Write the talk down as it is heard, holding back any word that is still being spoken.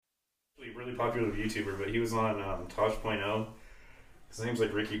Really popular YouTuber, but he was on Tosh.0. His name's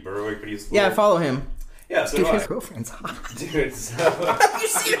like Ricky Berwick, but he's... I follow him. Yeah, so dude, his girlfriend's hot. Dude, so... Have you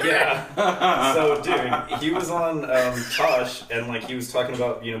seen her? Yeah. So, dude, he was on Tosh, and, like, he was talking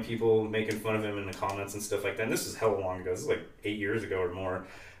about, you know, people making fun of him in the comments and stuff like that. And this is hella long ago. This is, like, 8 years ago or more.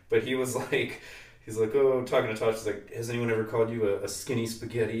 But he was like... He's like, oh, talking to Tosh, he's like, has anyone ever called you a skinny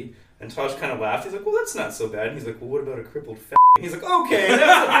spaghetti? And Tosh kind of laughed. He's like, well, that's not so bad. And he's like, well, what about a crippled fat? He's like, okay,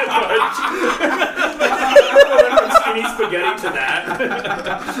 that's a bit much. From skinny spaghetti to that.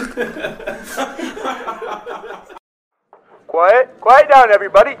 Quiet down,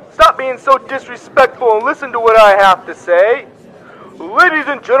 everybody. Stop being so disrespectful and listen to what I have to say. Ladies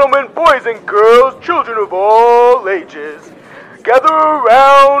and gentlemen, boys and girls, children of all ages, gather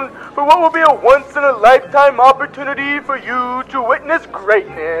around for what will be a once-in-a-lifetime opportunity for you to witness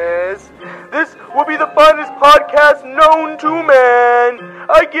greatness. This will be the finest podcast known to man.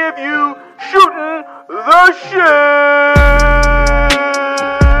 I give you Shooting the Shit.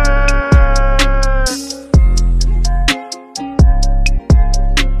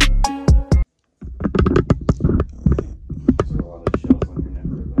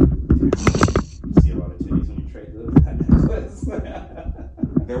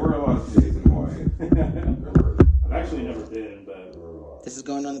 There were a lot of titties in Hawaii. I've actually never been, but... This is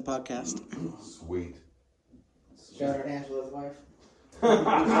going on the podcast. Sweet. Shout out Angelo's wife. And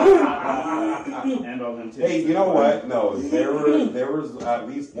all them titties. Hey, you know what? No, there was at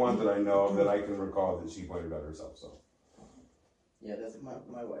least one that I know of that I can recall that she pointed out herself, so. Yeah, that's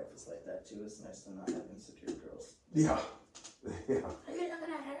my wife is like that too. It's nice to not have insecure girls. Yeah. Yeah. Are you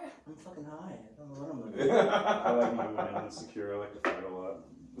looking at her? I'm fucking high. I don't know what I'm looking I like my women insecure. I like to fight a lot.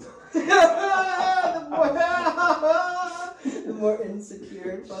 The more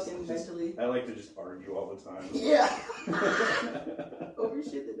insecure, fucking mentally. I like to just argue all the time. Yeah. Over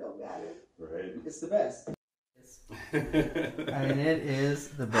shit that don't matter. Right. It's the best. I mean, it is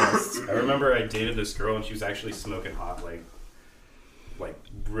the best. I remember I dated this girl and she was actually smoking hot, like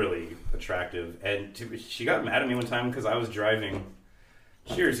really attractive. And she got mad at me one time because I was driving.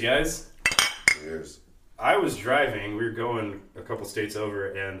 Cheers, guys. Cheers. I was driving. We were going a couple states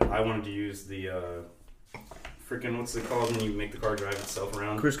over, and I wanted to use the freaking, what's it called when you make the car drive itself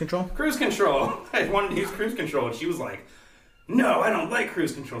around? Cruise control? Cruise control. I wanted to use cruise control, and she was like, no, I don't like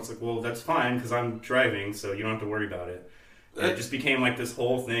cruise control. It's like, well, that's fine, because I'm driving, so you don't have to worry about it. And it just became like this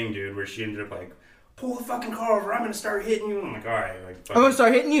whole thing, dude, where she ended up like, pull the fucking car over, I'm going to start hitting you. And I'm like, all right. Like, I'm going to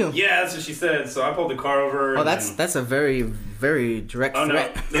start hitting you? Yeah, that's what she said. So I pulled the car over. Oh, that's a very, very direct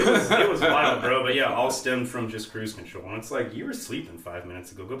threat. No, it was wild, bro. But yeah, all stemmed from just cruise control. And it's like, you were sleeping 5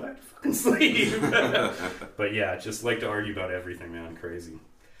 minutes ago. Go back to fucking sleep. But yeah, just like to argue about everything, man. Crazy.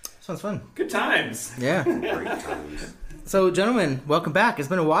 Sounds fun. Good times. Yeah. Great times. So, gentlemen, welcome back. It's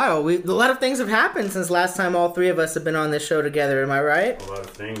been a while. A lot of things have happened since last time all three of us have been on this show together. Am I right? A lot of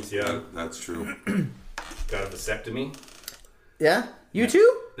things, yeah. That's true. Got a vasectomy. Yeah? You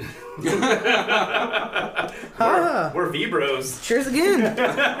too? We're V-bros. Cheers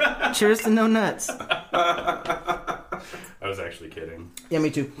again. Cheers to no nuts. I was actually kidding. Yeah, me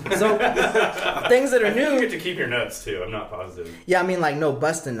too. So, things that are new. You get to keep your nuts, too. I'm not positive. Yeah, I mean, like, no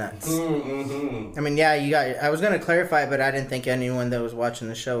busting nuts. Mm-hmm. I mean, yeah, I was going to clarify, but I didn't think anyone that was watching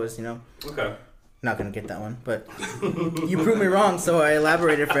the show was, Okay. Not going to get that one, but you proved me wrong, so I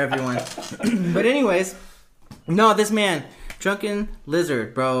elaborated for everyone. But anyways, no, this man, Drunken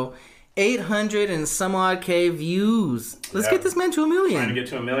Lizard, bro. 800 and some odd K views. Let's get this man to 1 million. Trying to get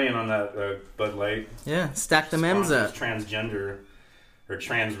to 1 million on that Bud Light. Yeah, stack the memes up. Transgender or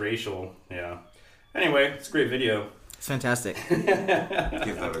transracial. Yeah. Anyway, it's a great video. It's fantastic. Give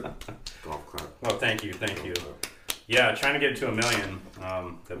that a golf clap. Oh, thank you. Yeah, trying to get it to 1 million.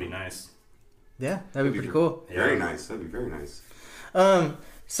 That'd be nice. Yeah, that'd be pretty cool. Very nice. That'd be very nice.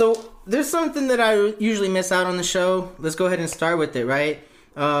 So there's something that I usually miss out on the show. Let's go ahead and start with it, right?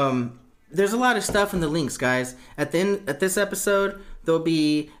 There's a lot of stuff in the links, guys. At this episode, there'll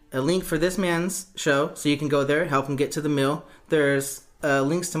be a link for this man's show, so you can go there, help him get to the mill. There's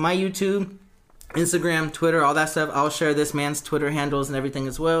links to my YouTube, Instagram, Twitter, all that stuff. I'll share this man's Twitter handles and everything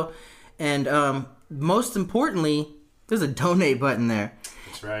as well. And most importantly, there's a donate button there.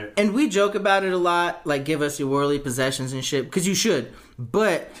 That's right. And we joke about it a lot, like give us your worldly possessions and shit, because you should.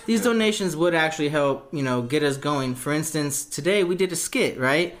 But these donations would actually help, get us going. For instance, today we did a skit,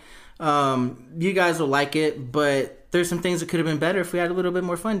 right? You guys will like it, but there's some things that could have been better if we had a little bit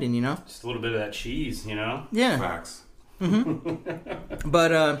more funding, Just a little bit of that cheese, Yeah. Facts. Mm-hmm.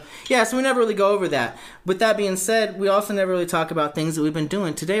 But, so we never really go over that. With that being said, we also never really talk about things that we've been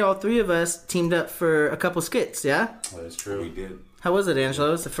doing. Today, all three of us teamed up for a couple skits, yeah? That is true. We did. How was it,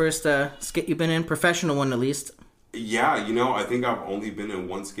 Angelo? It's the first skit you've been in, professional one at least. Yeah, I think I've only been in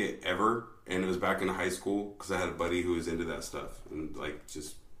one skit ever, and it was back in high school because I had a buddy who was into that stuff and like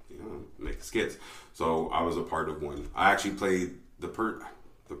just make skits. So I was a part of one. I actually played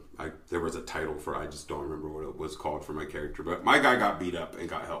there was a title for I just don't remember what it was called for my character, but my guy got beat up and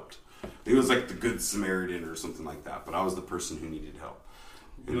got helped. He was like the Good Samaritan or something like that, but I was the person who needed help.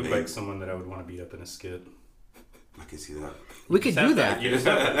 You look like someone that I would want to beat up in a skit. I can see that. We could do that.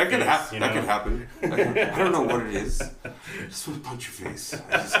 That could happen. That could happen. I don't know what it is. I just want to punch your face.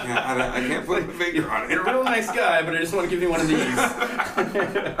 I can't put my finger on it. You're a real nice guy, but I just want to give you one of these.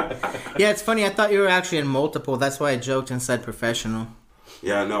 Yeah, it's funny. I thought you were actually in multiple. That's why I joked and said professional.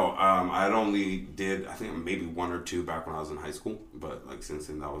 Yeah, no. I'd only did, I think, maybe one or two back when I was in high school. But like since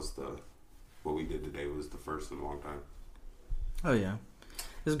then, that was what we did today was the first in a long time. Oh, yeah.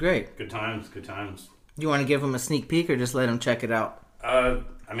 It was great. Good times, good times. You want to give them a sneak peek or just let them check it out? I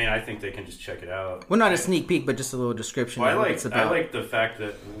mean, I think they can just check it out. Well, not a sneak peek, but just a little description of what it's about. I like the fact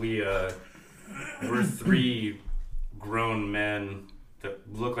that we're three grown men that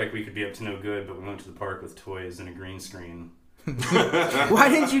look like we could be up to no good, but we went to the park with toys and a green screen. Why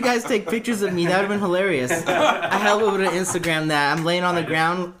didn't you guys take pictures of me? That would have been hilarious. I hell would have Instagrammed that. I'm laying on the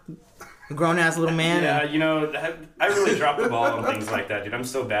ground, a grown-ass little man. Yeah, I really dropped the ball on things like that, dude. I'm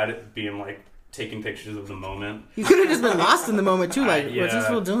so bad at being like, taking pictures of the moment. You could have just been lost in the moment too. Like, what's this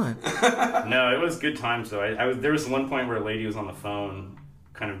fool doing? No, it was good times though. There was one point where a lady was on the phone,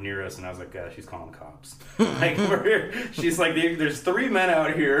 kind of near us, and I was like, she's calling the cops. Like, she's like, there's three men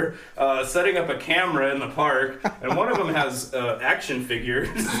out here setting up a camera in the park, and one of them has action figures.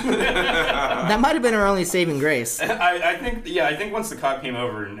 That might have been our only saving grace. I think once the cop came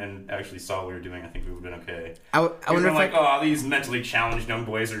over and actually saw what we were doing, I think we would have been okay. I wonder if like, these mentally challenged young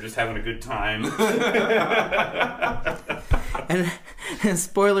boys are just having a good time. and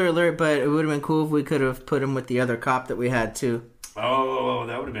spoiler alert, but it would have been cool if we could have put him with the other cop that we had too. Oh,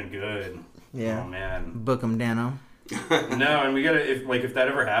 that would have been good. Yeah. Oh man. Book him, Dano. No, and we gotta if that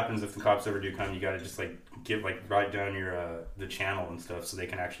ever happens, if the cops ever do come, you gotta just write down your the channel and stuff so they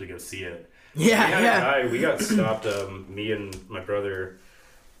can actually go see it. Yeah, We got stopped, me and my brother,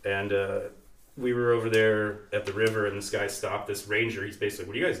 and we were over there at the river, and this guy stopped this ranger. He's basically,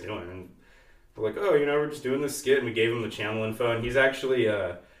 "What are you guys doing?" And we're like, "Oh, we're just doing this skit," and we gave him the channel info, and he's actually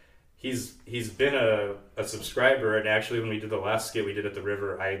he's been a subscriber, and actually when we did the last skit we did at the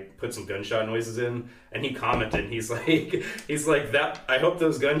river, I put some gunshot noises in, and he commented, and he's like that, I hope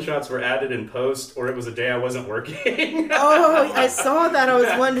those gunshots were added in post, or it was a day I wasn't working. Oh, I saw that. I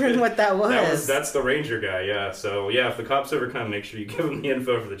was wondering what that was. That's the ranger guy, yeah. So yeah, if the cops ever come, make sure you give them the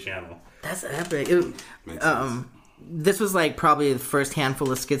info for the channel. That's epic. This was like probably the first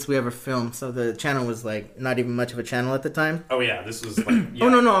handful of skits we ever filmed, so the channel was like not even much of a channel at the time. Oh yeah, this was like... Yeah. Oh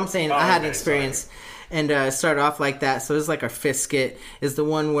no, I'm saying I had an experience. Sorry. And started off like that, so it was like our fifth skit is the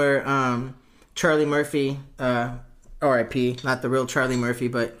one where Charlie Murphy, R.I.P., not the real Charlie Murphy,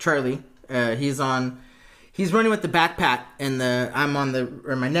 but Charlie, he's running with the backpack, and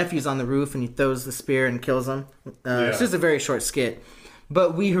my nephew's on the roof, and he throws the spear and kills him. It's just a very short skit.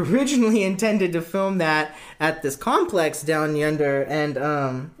 But we originally intended to film that at this complex down yonder,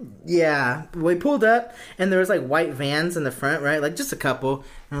 and we pulled up, and there was like white vans in the front, right? Like just a couple, and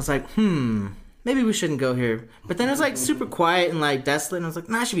I was like, maybe we shouldn't go here. But then it was like super quiet and like desolate, and I was like,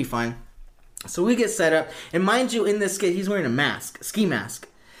 nah, it should be fine. So we get set up, and mind you, in this skit, he's wearing a ski mask.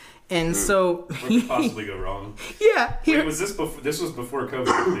 And so... What could possibly go wrong? Yeah. Wait, was this before... This was before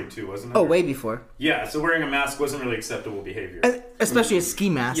COVID too, wasn't it? Oh, way before. Yeah, so wearing a mask wasn't really acceptable behavior. Especially a ski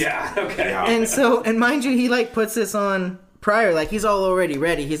mask. Yeah, okay. And mind you, he like puts this on prior, like he's all already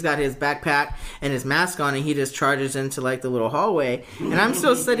ready. He's got his backpack and his mask on, and he just charges into like the little hallway. And I'm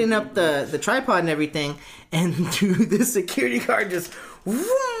still setting up the tripod and everything, and dude, this security guard just...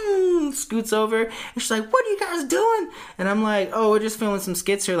 scoots over, and she's like, "What are you guys doing?" And I'm like, "Oh, we're just filming some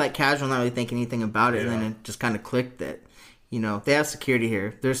skits here, like casual, not really thinking anything about it." Yeah. And then it just kind of clicked that, they have security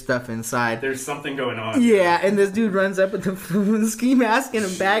here. There's stuff inside. There's something going on. Yeah, and this dude runs up with the ski mask in a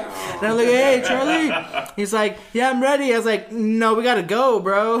bag, and I'm like, "Hey, Charlie." He's like, "Yeah, I'm ready." I was like, "No, we gotta go,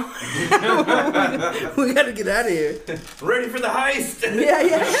 bro. We gotta get out of here." Ready for the heist?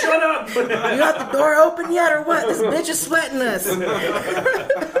 Yeah. Shut up. You got the door open yet, or what? This bitch is sweating us.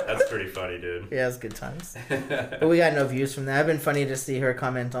 That's pretty funny, dude. Yeah, it's good times. But we got no views from that. It'd been funny to see her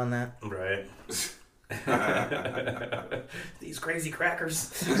comment on that. Right. These crazy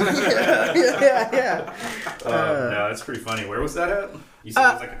crackers. yeah. No, that's pretty funny. Where was that at? You said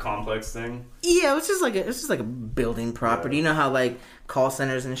it was like a complex thing? Yeah, it's just like a building property. You know how like call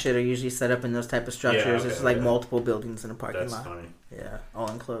centers and shit are usually set up in those type of structures. Yeah, okay, It's like multiple buildings in a parking That's lot. funny. Yeah, all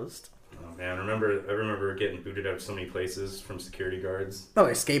enclosed. Oh man, I remember getting booted out of so many places from security guards. Oh,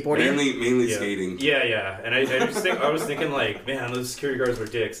 yeah, skateboarding. Mainly skating. Yeah. And I was thinking like, man, those security guards were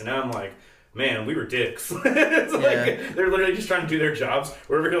dicks, and now I'm like, man, we were dicks. It's like they're literally just trying to do their jobs.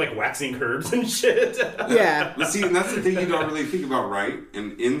 We're over here like waxing curbs and shit. Yeah. But see, and that's the thing you don't really think about, right?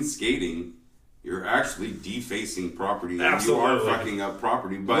 And in skating, you're actually defacing property. And Absolutely. you are fucking up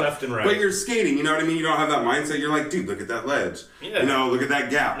property. But, left and right. But you're skating, you know what I mean? You don't have that mindset. You're like, dude, look at that ledge. Yeah. You know, look at that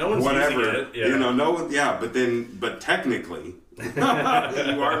gap. No one's whatever. using it. Yeah. You know, no one, but technically, you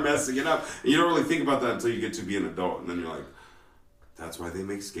are messing it up. And you don't really think about that until you get to be an adult. And then you're like, that's why they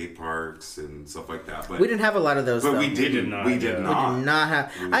make skate parks and stuff like that. But We didn't have a lot of those. But though. we did not. We did not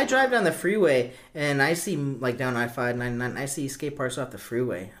have. I drive down the freeway and I see like down I-5, 99. I see skate parks off the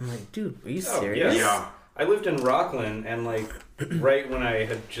freeway. I'm like, dude, are you serious? Yeah. I lived in Rockland, and like right when I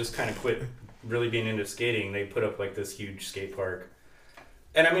had just kind of quit really being into skating, they put up like this huge skate park.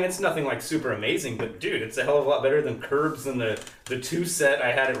 And I mean, it's nothing like super amazing, but dude, it's a hell of a lot better than curbs and the two set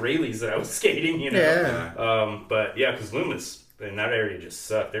I had at Rayleigh's that I was skating, you know. Yeah. But yeah, because Loomis in that area just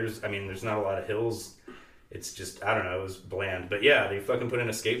sucked. There's not a lot of hills. It's just, I don't know, it was bland. But yeah, they fucking put in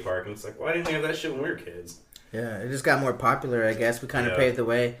a skate park, and it's like, why didn't they have that shit when we were kids? Yeah, it just got more popular, I guess. We kind of paved the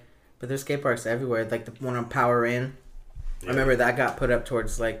way. But there's skate parks everywhere, like the one on Power Inn. Yeah. I remember that got put up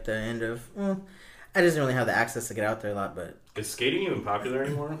towards like the end of. Well, I didn't really have the access to get out there a lot, but is skating even popular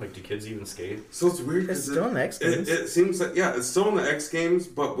anymore? Like, do kids even skate? So it's weird. It's still in the X Games. It seems like it's still in the X Games.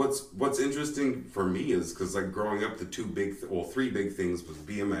 But what's interesting for me is because like growing up, the three big things was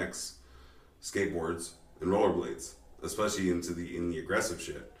BMX, skateboards, and rollerblades, especially in the aggressive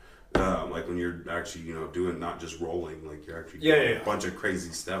shit. Like when you're actually, doing not just rolling, like you're actually doing a bunch of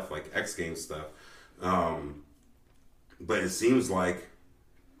crazy stuff, like X Games stuff. But it seems like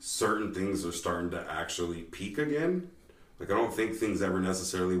certain things are starting to actually peak again. Like I don't think things ever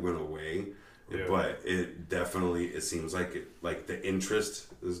necessarily went away, but it seems like the interest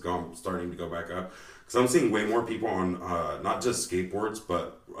is starting to go back up. Because I'm seeing way more people on not just skateboards,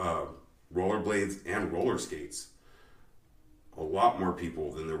 but rollerblades and roller skates. A lot more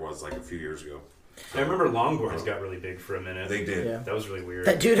people than there was like a few years ago. I remember longboards got really big for a minute. They did. Yeah. That was really weird.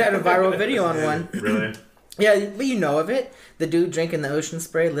 That dude had a viral video on one. Really? Yeah, but you know of it. The dude drinking the ocean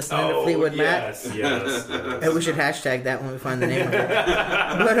spray, listening to Fleetwood Mac. Yes. And we should hashtag that when we find the name of it.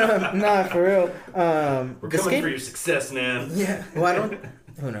 But nah, for real. We're coming for your success, man. Yeah. Well,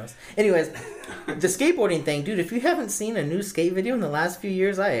 who knows? Anyways, the skateboarding thing, dude, if you haven't seen a new skate video in the last few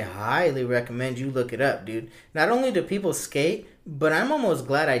years, I highly recommend you look it up, dude. Not only do people skate, but I'm almost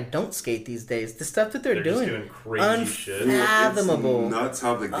glad I don't skate these days. The stuff that they're doing, just doing crazy shit. Unfathomable. It's nuts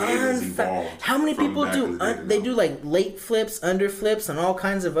how the game has evolved. How many people do? They do like late flips, under flips, and all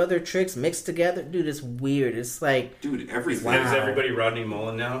kinds of other tricks mixed together. Dude, it's weird. It's like, dude, everything. Wow. Is everybody Rodney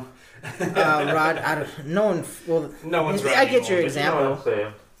Mullen now? Rod, no one. Well, no one's. I get your Mullen, example. you know what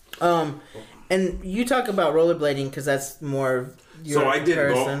I'm saying. And you talk about rollerblading because that's more your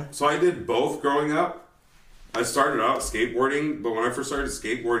person. So I did both growing up. I started out skateboarding, but when I first started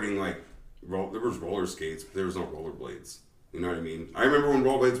skateboarding, like there was roller skates, but there was no rollerblades. You know what I mean? I remember when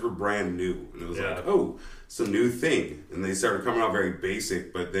rollerblades were brand new, and it was like, oh, it's a new thing, and they started coming out very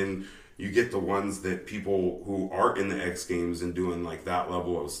basic. But then you get the ones that people who are in the X Games and doing like that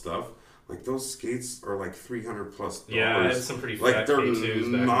level of stuff. Like those skates are like $300+. Yeah, I had some pretty fat like they're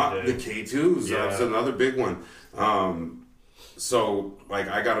K2s back not in the the day. K2s. Yeah. That's another big one. So like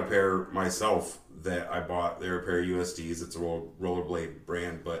I got a pair myself that I bought. They're a pair of USDs. It's a rollerblade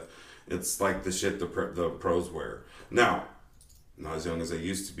brand, but it's like the shit the pros wear. Now, not as young as I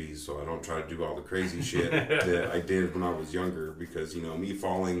used to be, so I don't try to do all the crazy shit that I did when I was younger. Because me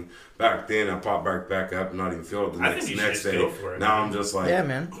falling back then, I popped back up and not even feel it the next day. Now I'm just like, yeah,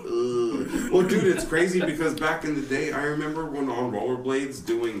 man. Ugh. Well, dude, it's crazy because back in the day, I remember when on rollerblades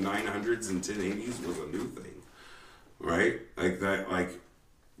doing 900s and 1080s was a new thing, right? Like that, like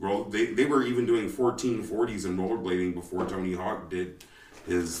they were even doing 1440s and rollerblading before Tony Hawk did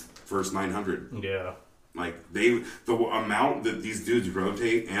his first 900. Yeah. Like the amount that these dudes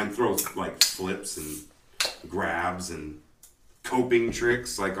rotate and throw like flips and grabs and coping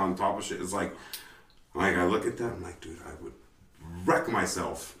tricks like on top of shit is like I look at that, I'm like, dude, I would wreck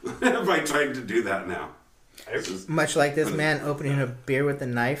myself if I tried to do that now. Much like this man opening a beer with a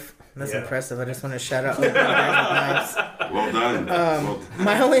knife. That's Yeah. impressive. I just want to shout out all guys with knives. Well done. Well done.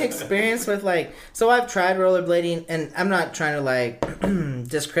 My only experience with so I've tried rollerblading, and I'm not trying to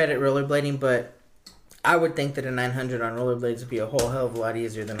discredit rollerblading, but I would think that a 900 on rollerblades would be a whole hell of a lot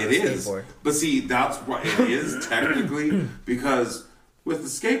easier than on a skateboard. But see, that's what it is technically, because with the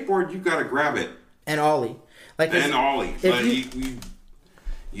skateboard, you've got to grab it. And ollie. Ollie. But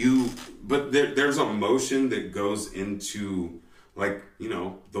you but there's a motion that goes into,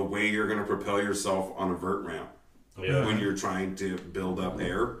 the way you're going to propel yourself on a vert ramp. Yeah. When you're trying to build up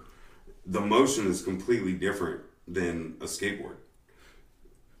air, the motion is completely different than a skateboard.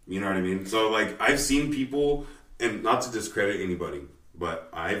 You know what I mean? So, I've seen people, and not to discredit anybody, but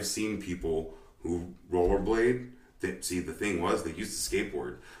I've seen people who rollerblade. The thing was, they used to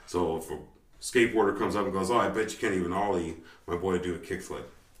skateboard. So, if a skateboarder comes up and goes, "Oh, I bet you can't even ollie," my boy would do a kickflip.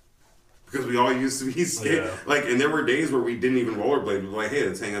 Because we all used to be skate. Yeah. And there were days where we didn't even rollerblade. We were like, "Hey,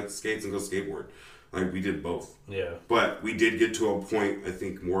 let's hang up the skates and go skateboard." We did both. Yeah. But we did get to a point, I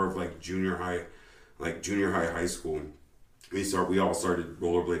think, more of junior high, high school. We all started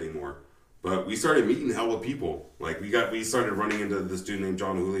rollerblading more. But we started meeting hella people. We started running into this dude named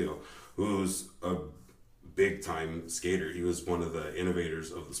John Julio, who's a big time skater. He was one of the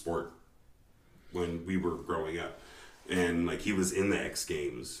innovators of the sport when we were growing up. And he was in the X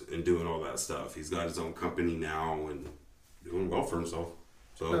Games and doing all that stuff. He's got his own company now and doing well for himself.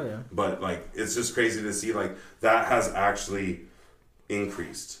 So, but it's just crazy to see that has actually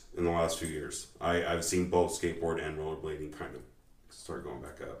increased in the last few years. I've seen both skateboard and rollerblading kind of start going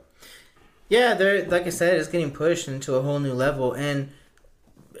back up. Yeah, they're like I said, it's getting pushed into a whole new level, and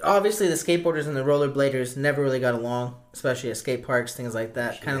obviously the skateboarders and the rollerbladers never really got along, especially at skate parks, things like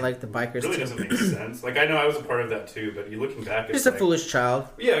that. Kind of like the bikers. It really doesn't make sense. I know I was a part of that too, but you looking back, it's just a foolish child.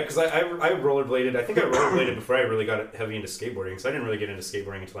 Yeah, because I rollerbladed. I think I rollerbladed before I really got heavy into skateboarding. Because I didn't really get into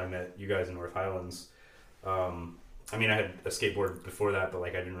skateboarding until I met you guys in North Highlands. I had a skateboard before that, but I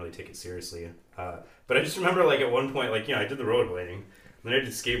didn't really take it seriously. But I just remember at one point, I did the rollerblading, then I did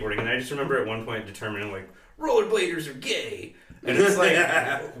skateboarding, and I just remember at one point determining rollerbladers are gay. And it's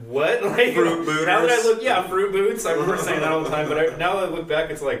what? Fruit booters. Now that I look, fruit boots. I remember saying that all the time, but now that I look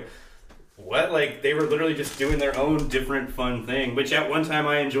back, it's what? They were literally just doing their own different fun thing, which at one time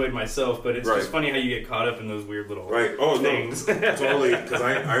I enjoyed myself, but it's just funny how you get caught up in those weird little things. No, totally, because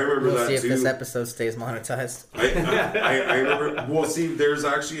I remember we'll that too. See if this episode stays monetized. I remember, there's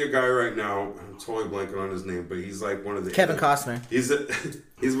actually a guy right now, I'm totally blanking on his name, but he's one of the... Kevin Costner.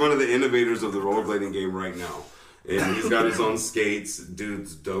 He's one of the innovators of the rollerblading game right now. And he's got his own skates.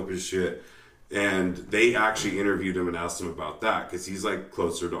 Dude's dope as shit. And they actually interviewed him and asked him about that because he's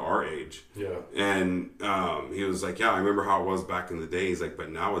closer to our age. Yeah. And he was I remember how it was back in the day. He's but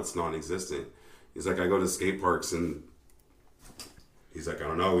now it's non-existent. He's I go to skate parks and he's I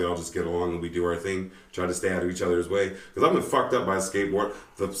don't know. We all just get along and we do our thing. Try to stay out of each other's way. Because I've been fucked up by a skateboard.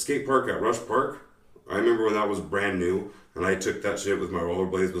 The skate park at Rush Park, I remember when that was brand new. And I took that shit with my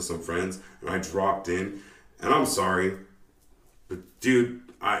rollerblades with some friends. And I dropped in. And I'm sorry, but dude,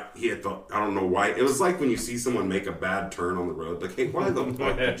 he hit I don't know why. It was when you see someone make a bad turn on the road. Hey, why the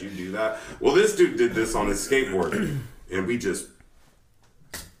fuck did you do that? Well, this dude did this on his skateboard. And we just,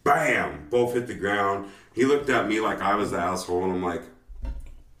 bam, both hit the ground. He looked at me like I was the asshole. And I'm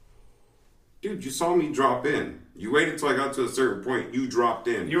dude, you saw me drop in. You waited till I got to a certain point. You dropped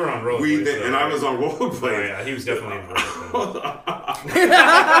in. You were on rollerblades. And I was on rollerblades. Oh, yeah, he was definitely on rollerblades.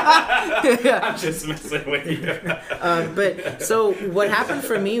 I'm just messing with you. But so what happened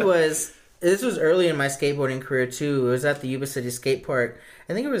for me was, this was early in my skateboarding career too. It was at the Yuba City Skate Park.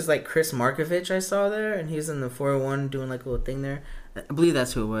 I think it was Chris Markovich I saw there, and he was in the 401 doing a little thing there. I believe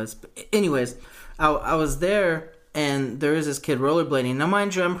that's who it was. But anyways, I was there. And there is this kid rollerblading. Now,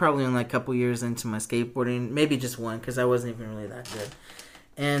 mind you, I'm probably only a couple years into my skateboarding. Maybe just one, because I wasn't even really that good.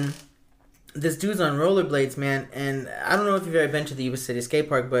 And this dude's on rollerblades, man. And I don't know if you've ever been to the Yuba City Skate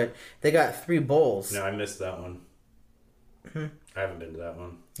Park, but they got 3 bowls. No, I missed that one. I haven't been to that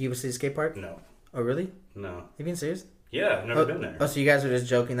one. Yuba City Skate Park? No. Oh, really? No. You being serious? Yeah, I've never been there. Oh, so you guys were just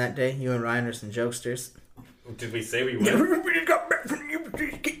joking that day? You and Ryan are some jokesters? Did we say we went? Everybody got back from the Yuba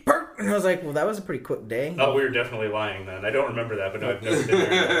City Skate Park. And I was well, that was a pretty quick day. Oh, we were definitely lying then. I don't remember that, but no, I've never been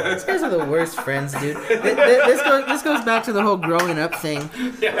there. These guys are the worst friends, dude. This goes back to the whole growing up thing.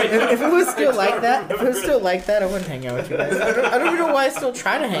 Yeah, if it was still like that, I wouldn't hang out with you guys. I don't even know why I still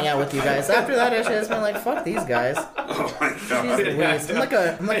try to hang out with you guys. After that, I just been fuck these guys. Oh my god. Jeez,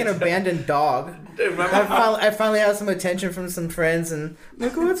 I'm like an abandoned dog. I finally have some attention from some friends, and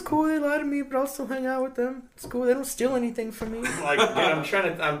oh, it's cool. They lie to me, but I'll still hang out with them. It's cool. They don't steal anything from me.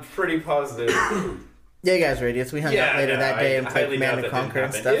 Dude, I'm pretty positive Yeah, you guys were idiots. We hung out later that day and played Command & Conquer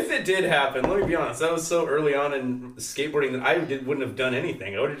and stuff. If it did happen, let me be honest, that was so early on in skateboarding that I wouldn't have done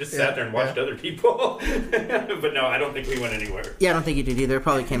anything. I would have just sat there and watched other people. But no, I don't think we went anywhere. Yeah, I don't think you did either. It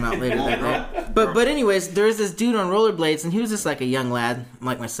probably came out later that day. But anyways, there was this dude on rollerblades, and he was just like a young lad,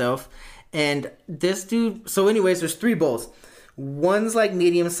 like myself. And this dude... So anyways, there's 3 bowls. One's like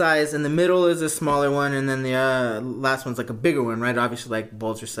medium size, and the middle is a smaller one, and then the last one's like a bigger one, right? Obviously, like,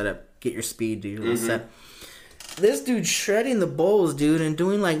 bowls are set up. Get your speed, do your little set. This dude shredding the bowls, dude, and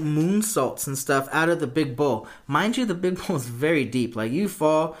doing like moonsaults and stuff out of the big bowl. Mind you, the big bowl is very deep. Like, you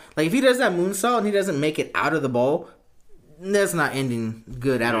fall. Like, if he does that moonsault and he doesn't make it out of the bowl, that's not ending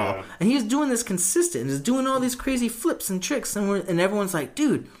good at all. And he's doing this consistent. He's doing all these crazy flips and tricks, and everyone's like,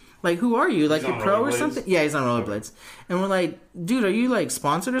 dude, like, who are you? Like, you're pro or something? Yeah, he's on rollerblades. And we're like, dude, are you like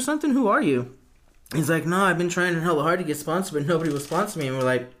sponsored or something? Who are you? He's like, no, I've been trying hella hard to get sponsored, but nobody will sponsor me. And we're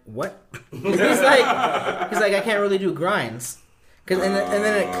like, what? he's like, I can't really do grinds. And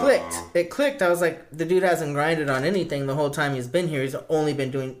then it clicked. It clicked. I was like, the dude hasn't grinded on anything the whole time he's been here. He's only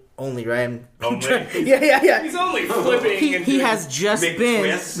been doing right? Yeah. He's only flipping. He has just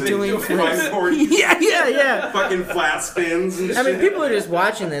been doing flips. Yeah. Fucking flat spins and shit. I mean, people are just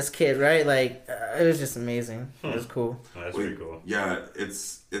watching this kid, right? Like, it was just amazing. It was cool. Oh, that's pretty cool. Yeah,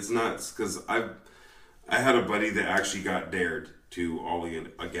 it's nuts because I had a buddy that actually got dared to ollie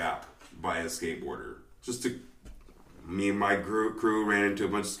a gap by a skateboarder. Me and my crew ran into a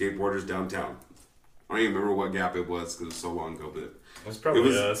bunch of skateboarders downtown. I don't even remember what gap it was because it was so long ago, but it was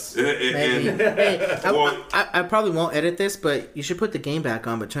probably us. I probably won't edit this, but you should put the game back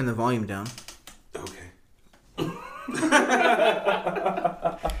on, but turn the volume down. Okay.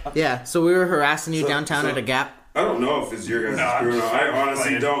 Yeah, so we were harassing you downtown at a gap. I don't know if it's your guys' crew. I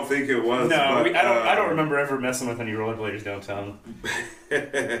honestly don't think it was. No, but, I don't remember ever messing with any rollerbladers downtown.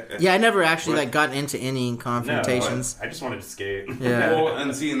 Yeah, I never actually got into any confrontations. No, I just wanted to skate. Yeah. Well, and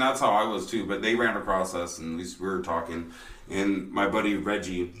that's how I was too. But they ran across us, and we were talking. And my buddy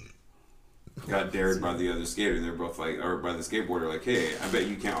Reggie got dared by the other skater. They're both like, or by the skateboarder, like, "Hey, I bet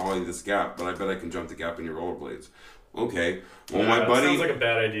you can't ollie this gap, but I bet I can jump the gap in your rollerblades." Okay. Well, my buddy sounds like a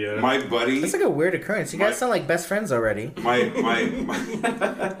bad idea. My buddy. That's like a weird occurrence. You guys sound like best friends already. My You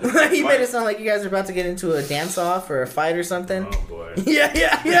made it sound like you guys are about to get into a dance off or a fight or something. Oh boy.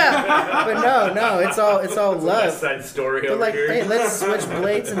 Yeah. But no, it's all love. West Side Story But over like, here. hey, let's switch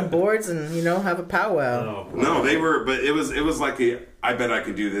blades and boards and have a powwow. Oh, No, they were, but it was like I bet I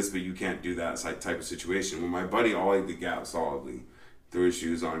can do this, but you can't do that type of situation. When my buddy ollied the gap solidly, threw his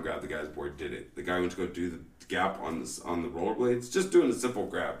shoes on, grabbed the guy's board, did it. The guy went to go do the gap on the rollerblades, just doing a simple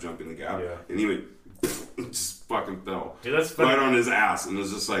grab, jumping the gap, and he went, just fucking fell. Dude, that's funny. Right on his ass, and it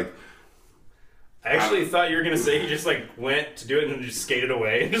was just like. I actually thought you were gonna say he just like went to do it and then just skated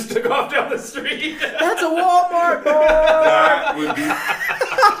away and just took off down the street. That's a Walmart boy. That would be.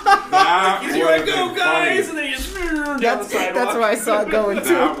 Here I go, guys, and then he just down the sidewalk. That's where I saw it going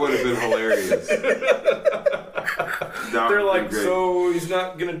too. That would have been hilarious. They're like, so he's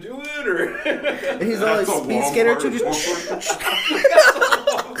not gonna do it, or And he's all like speed skater too. He's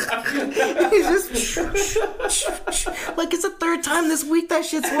just like, it's the 3rd time this week that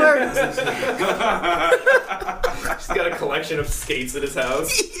shit's worked. He's got a collection of skates at his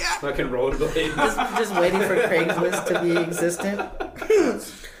house. Yeah. Fucking rollerblades. Just waiting for Craigslist to be existent.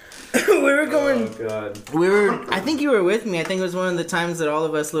 We were going. Oh god. I think you were with me. I think it was one of the times that all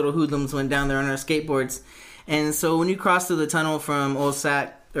of us little hoodlums went down there on our skateboards. And so when you cross through the tunnel from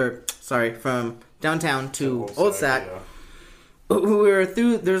from downtown to Old Sac, we were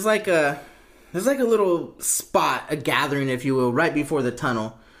through. There's like a little spot, a gathering, if you will, right before the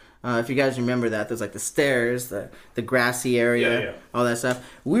tunnel. If you guys remember that, there's like the stairs, the grassy area, all that stuff.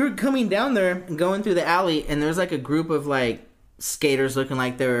 We were coming down there and going through the alley, and there's like a group of like skaters looking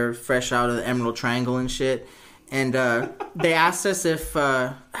like they were fresh out of the Emerald Triangle and shit. And they asked us if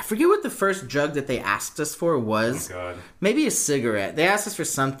I forget what the first drug that they asked us for was. Oh god. Maybe a cigarette. They asked us for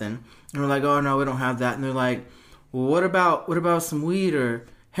something, and we're like, "Oh no, we don't have that." And they're like, "Well, what about some weed or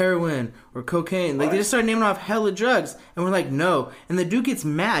heroin or cocaine?" Like, they just started naming off hella drugs, and we're like, "No." And the dude gets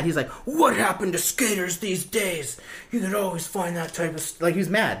mad. He's like, "What happened to skaters these days? You can always find that type of like." He's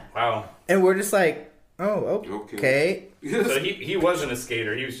mad. Wow. And we're just like, "Oh, okay." So he wasn't a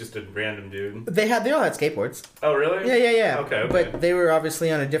skater. He was just a random dude. They all had skateboards. Oh really? Yeah. Okay. But they were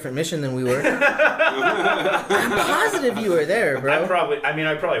obviously on a different mission than we were. I'm positive you were there, bro. I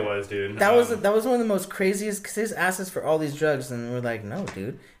probably was, dude. That was one of the most craziest, because they asked us for all these drugs, and we're like, "No,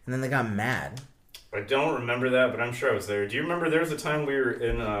 dude." And then they got mad. I don't remember that, but I'm sure I was there. Do you remember there was a time we were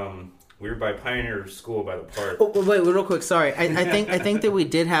in We were by Pioneer School by the park. Oh, wait, real quick. Sorry, I think that we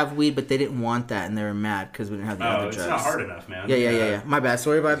did have weed, but they didn't want that, and they were mad because we didn't have the other drugs. It's not hard enough, man. Yeah. My bad.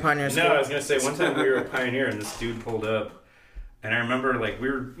 Sorry about Pioneer School. No, I was gonna say one time we were at Pioneer and this dude pulled up, and I remember like we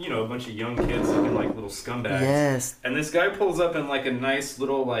were a bunch of young kids looking like little scumbags. Yes. And this guy pulls up in like a nice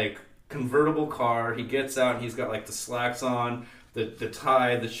little like convertible car. He gets out and he's got like the slacks on, the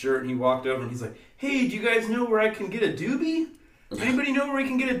tie, the shirt, and he walked over and he's like, "Hey, do you guys know where I can get a doobie? Anybody know where I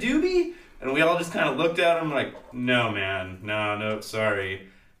can get a doobie?" And we all just kind of looked at him like, "No, man. No, sorry."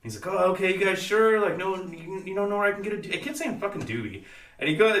 He's like, "Oh, okay, you guys sure? Like, no, you don't know where I can get a doobie?" I kept saying fucking doobie. And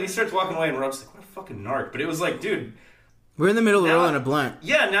he goes and he starts walking away and we're all just like, "What a fucking narc." But it was like, dude. We're in the middle of rolling a blunt.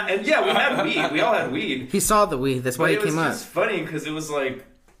 Yeah, we had weed. We all had weed. He saw the weed. That's why he came up. It was just funny because it was like,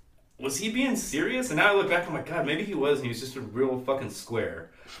 was he being serious? And now I look back, I'm like, God, maybe he was, and he was just a real fucking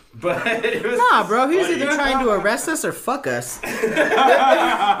square. But it was bro, he was funny. either trying to arrest us or fuck us.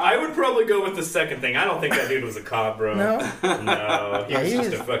 I would probably go with the second thing. I don't think that dude was a cop, bro. No, he was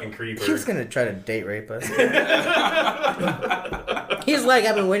just a fucking creeper. He was gonna try to date rape us. He's like,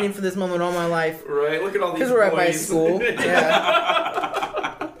 I've been waiting for this moment all my life. Right? Look at all these. Because we're right by school.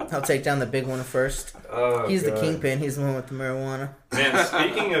 Yeah. I'll take down the big one first. Oh, he's God. the kingpin. He's the one with the marijuana. Man,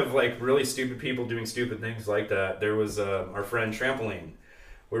 speaking of like really stupid people doing stupid things like that, there was our friend Trampoline.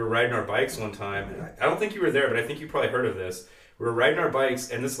 We were riding our bikes one time. And I don't think you were there, but I think you probably heard of this. We were riding our bikes,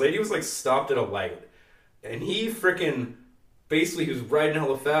 and this lady was like stopped at a light, and he freaking basically he was riding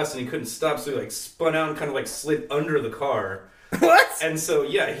hella fast, and he couldn't stop, so he like spun out and kind of like slid under the car. What? And so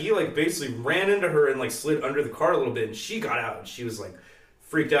yeah, he like basically ran into her and like slid under the car a little bit, and she got out, and she was like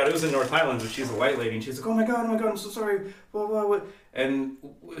freaked out. It was in North Highlands, but she's a white lady, and she's like, "Oh my god, I'm so sorry." Blah blah blah. And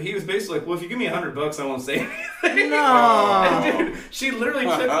he was basically like, "Well, if you give me $100, I won't say anything." No. And dude, she literally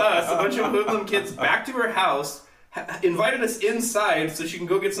took us, a bunch of hoodlum kids, back to her house, invited us inside so she can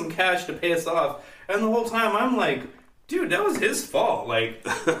go get some cash to pay us off. And the whole time I'm like, dude, that was his fault. Like,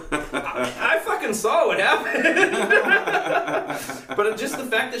 I fucking saw what happened. But just the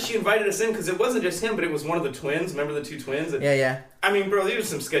fact that she invited us in, because it wasn't just him, but it was one of the twins. Remember the two twins? Yeah. I mean, bro, these are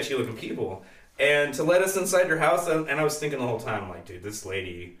some sketchy looking people. And to let us inside her house, and I was thinking the whole time, I'm like, dude, this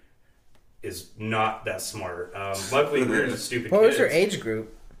lady is not that smart. Luckily, we're just stupid kids. What was her age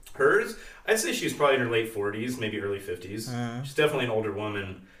group? Hers? I'd say she was probably in her late 40s, maybe early 50s. She's definitely an older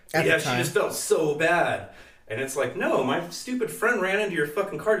woman. At Yeah, the time. she just felt so bad. And it's like, no, my stupid friend ran into your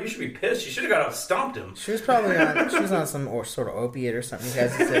fucking car. You should be pissed. You should have got out and stomped him. She was probably on. She was on some sort of opiate or something. You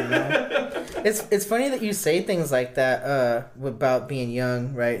guys said no. It's funny that you say things like that about being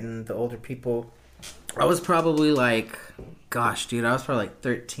young, right? And the older people. I was probably like, gosh, dude, I was probably like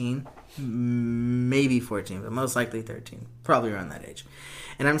 13, maybe 14, but most likely 13, probably around that age.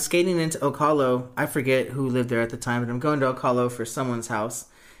 And I'm skating into Ocala. I forget who lived there at the time, but I'm going to Ocala for someone's house.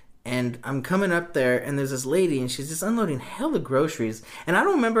 And I'm coming up there, and there's this lady, and she's just unloading hella groceries. And I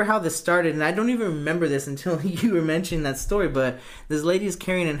don't remember how this started, and I don't even remember this until you were mentioning that story. But this lady's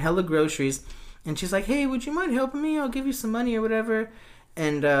carrying in hella groceries, and she's like, "Hey, would you mind helping me? I'll give you some money or whatever."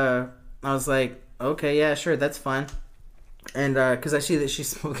 And I was like, "Okay, yeah, sure, that's fine." And because I see that she's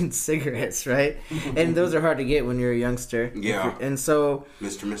smoking cigarettes, right? And those are hard to get when you're a youngster. Yeah. And so...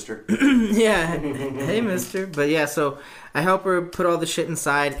 Mister. Yeah. Hey, mister. But yeah, so I help her put all the shit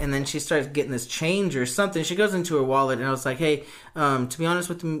inside, and then she starts getting this change or something. She goes into her wallet, and I was like, "Hey, to be honest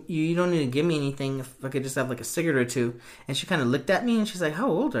with you, you don't need to give me anything if I could just have like a cigarette or two." And she kind of looked at me, and she's like, "How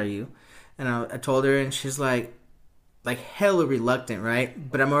old are you?" And I told her, and she's like hella reluctant,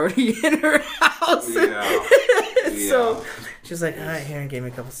 right? But I'm already in her house. Yeah. So she's like, "All right, here," and gave me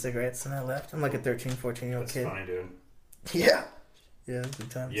a couple cigarettes, and I left. I'm like a 13, 14-year-old kid. That's funny, dude. Yeah. Yeah, good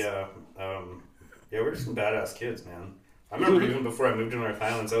times. Yeah. We're just some badass kids, man. I remember even before I moved to North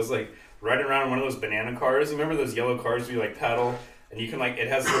Highlands, I was like riding around in one of those banana cars. You remember those yellow cars where you like paddle and you can like, it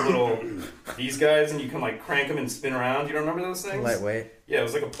has the little, these guys, and you can like crank them and spin around. You don't remember those things? Lightweight. Yeah, it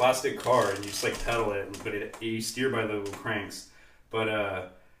was like a plastic car and you just like pedal it, but you steer by the little cranks. But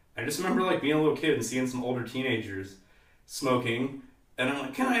I just remember like being a little kid and seeing some older teenagers smoking. And I'm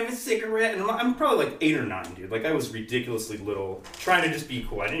like, "Can I have a cigarette?" And I'm probably like 8 or 9, dude. Like I was ridiculously little, trying to just be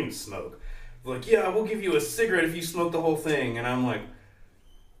cool. I didn't even smoke. Like, "Yeah, we'll give you a cigarette if you smoke the whole thing." And I'm like,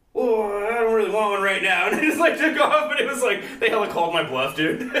 "Oh, I don't really want one right now." And I just like took off, but it was like, they hella called my bluff,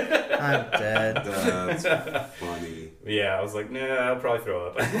 dude. I'm dead. That's funny. Yeah, I was like, "Nah, I'll probably throw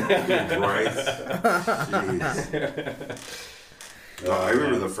up." Right? Jeez. No, I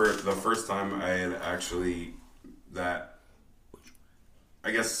remember the first time I had actually, I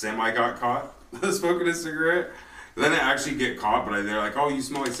guess semi got caught smoking a cigarette. Then I actually get caught, but they're like, "Oh, you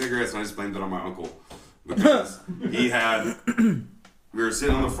smell like cigarettes," and I just blamed it on my uncle because he had we were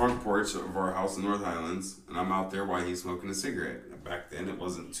sitting on the front porch of our house in North Highlands, and I'm out there while he's smoking a cigarette. And back then, it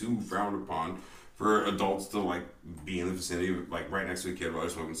wasn't too frowned upon for adults to like be in the vicinity, like right next to a kid while they're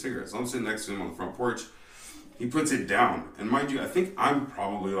smoking cigarettes. So I'm sitting next to him on the front porch. He puts it down, and mind you, I think I'm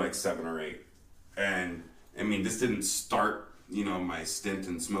probably like 7 or 8. And I mean, this didn't start, my stint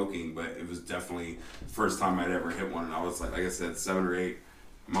in smoking, but it was definitely the first time I'd ever hit one. And I was like I said, 7 or 8.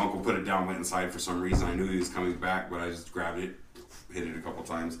 My uncle put it down, went inside for some reason. I knew he was coming back, but I just grabbed it, hit it a couple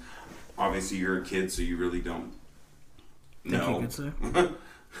times. Obviously, you're a kid, so you really don't know.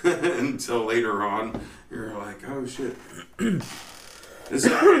 Until later on, you're like, oh shit.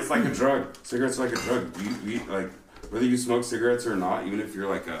 It's like a drug. Cigarettes are like a drug. You like, whether you smoke cigarettes or not, even if you're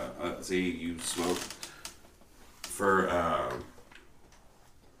like say you smoke for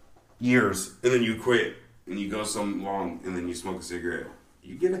years and then you quit and you go so long and then you smoke a cigarette,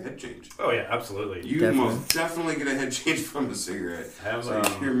 you get a head change. Oh yeah, absolutely. You most definitely get a head change from a cigarette.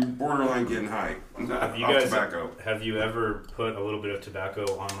 You're borderline getting high off tobacco. Have you ever put a little bit of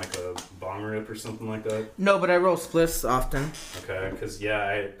tobacco on like a bong rip or something like that? No, but I roll spliffs often. Okay, because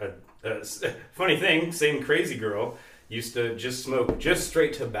funny thing, same crazy girl used to just smoke just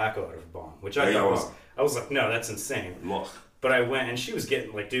straight tobacco out of a bong, which I was like, no, that's insane. Ugh. But I went and she was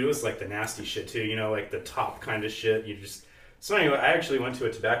getting like, dude, it was like the nasty shit too, like the top kind of shit. So anyway, I actually went to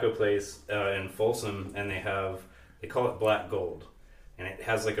a tobacco place in Folsom, and they call it Black Gold, and it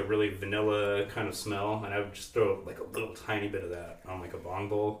has like a really vanilla kind of smell, and I would just throw like a little tiny bit of that on like a bong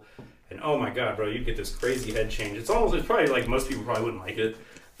bowl, and oh my god, bro, you'd get this crazy head change. It's probably like most people probably wouldn't like it.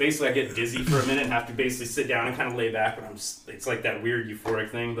 Basically, I get dizzy for a minute and have to basically sit down and kind of lay back, but it's like that weird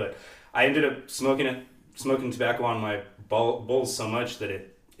euphoric thing. But I ended up smoking tobacco on my bowls so much that it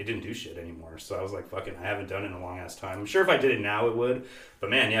didn't do shit anymore. So I was like, fucking, I haven't done it in a long ass time. I'm sure if I did it now, it would.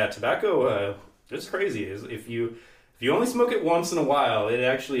 But man, yeah, tobacco, it's crazy. If you only smoke it once in a while, it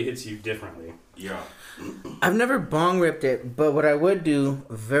actually hits you differently. Yeah. I've never bong ripped it, but what I would do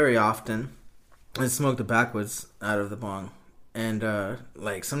very often is smoke the backwoods out of the bong. And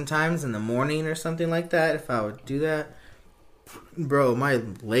like sometimes in the morning or something like that, if I would do that, bro, my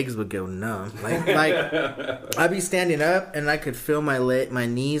legs would go numb. Like I'd be standing up and I could feel my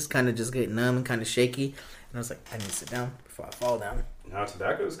knees kind of just get numb and kind of shaky. And I was like, I need to sit down before I fall down. No,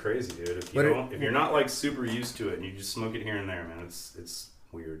 tobacco is crazy, dude. If you're not like super used to it and you just smoke it here and there, man, it's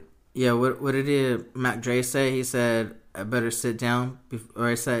weird. Yeah, what did Mac Dre say? He said, I better sit down,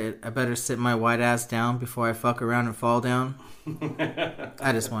 I said, I better sit my white ass down before I fuck around and fall down.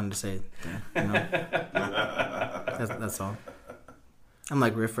 I just wanted to say that, that's all. I'm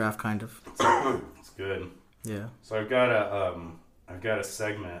like Riff Raff, kind of. It's good. Yeah. So I've got a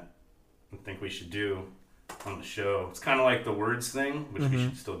segment I think we should do on the show. It's kind of like the words thing, which we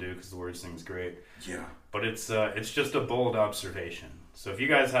should still do because the words thing is great. Yeah. But it's just a bold observation. So if you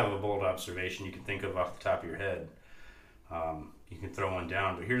guys have a bold observation you can think of off the top of your head, you can throw one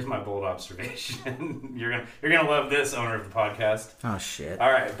down. But here's my bold observation. You're gonna love this, owner of the podcast. Oh shit!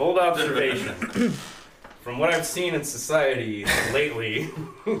 All right, bold observation. From what I've seen in society lately,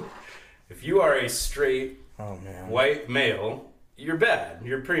 if you are a straight white male, you're bad.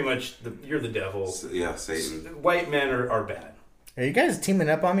 You're pretty much you're the devil. Yeah, Satan. White men are bad. Are you guys teaming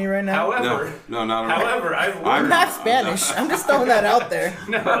up on me right now? However, no, not at all. However, I'm not Spanish. I'm just throwing that out there.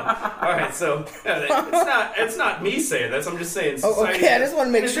 No. All right, so it's not me saying this. I'm just saying society. Okay, I just want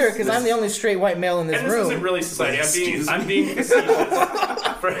to make sure because I'm the only straight white male in this room. This isn't really society. I'm being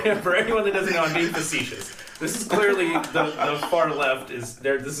facetious. For anyone that doesn't know, I'm being facetious. This is clearly the far left this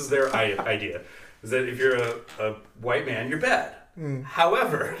is their idea. Is that if you're a white man, you're bad.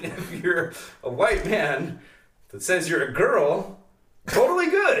 However, if you're a white man that says you're a girl, totally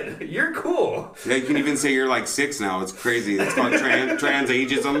good. You're cool. Yeah, you can even say you're like 6 now. It's crazy. It's called trans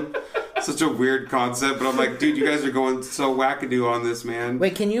ageism. Such a weird concept, but I'm like, dude, you guys are going so wackadoo on this, man.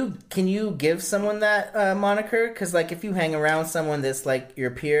 Wait, can you give someone that moniker? Because like, if you hang around someone that's like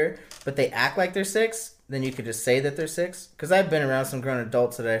your peer, but they act like they're 6, then you could just say that they're 6. Because I've been around some grown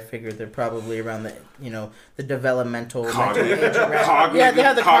adults that I figured they're probably around the developmental mental age around. Yeah, they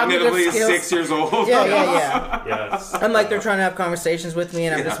have the cognitively cognitive skills. 6 years old. Yeah. Yes. I'm like, they're trying to have conversations with me,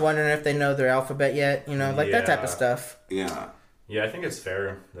 and I'm just wondering if they know their alphabet yet. That type of stuff. Yeah. Yeah, I think it's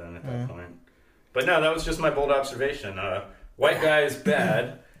fair then at that point. But no, that was just my bold observation. White guy is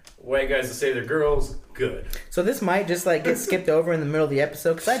bad. White guys that say they're girls, good. So this might just like get skipped over in the middle of the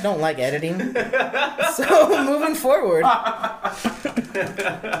episode because I don't like editing. So moving forward.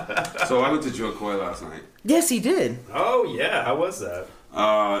 So I went to Joe Coy last night. Yes, he did. Oh yeah, how was that?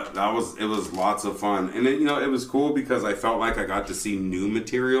 It was lots of fun, and it, it was cool because I felt like I got to see new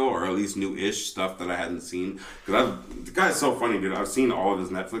material, or at least new-ish stuff that I hadn't seen. Because the guy's so funny, dude. I've seen all of his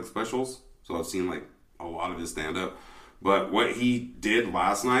Netflix specials, so I've seen like a lot of his stand-up. But what he did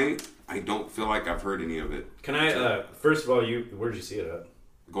last night, I don't feel like I've heard any of it. Can I? First of all, where did you see it at?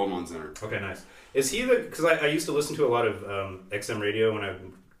 Golden One Center. Okay, nice. Is he because I used to listen to a lot of XM radio when I'd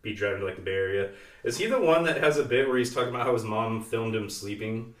be driving to like the Bay Area. Is he the one that has a bit where he's talking about how his mom filmed him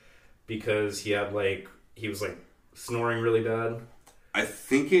sleeping because he was snoring really bad? I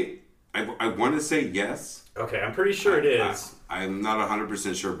think I want to say yes. Okay, I'm pretty sure it is. I'm not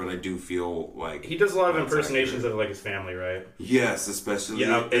 100% sure, but I do feel like he does a lot of impersonations of like his family, right? Yes,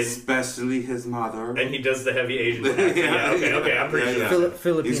 especially his mother. And he does the heavy Asian accent. Okay, I'm pretty sure.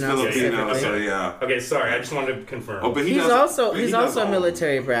 Filipino. He's Filipino, so yeah. Okay, sorry, I just wanted to confirm. Oh, but he's also a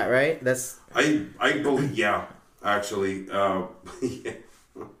military brat, right? That's I believe, yeah, actually, yeah.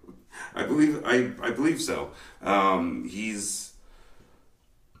 I believe so.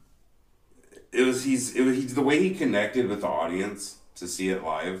 The way he connected with the audience to see it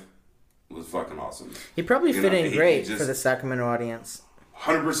live was fucking awesome. He probably fit in great for the Sacramento audience.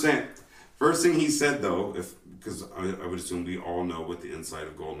 100%. First thing he said though, because I would assume we all know what the inside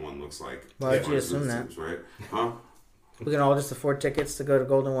of Golden One looks like. Why would you assume that? Right? Huh? We can all just afford tickets to go to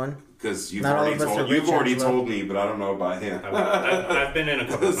Golden One. Because you've already told me, but I don't know about him. I've been in a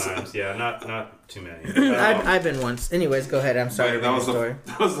couple of times. Yeah, not too many. I've been once. Anyways, go ahead. I'm sorry. That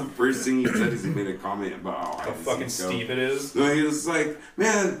was the first thing he said. He made a comment about how fucking steep it is. No, he was like,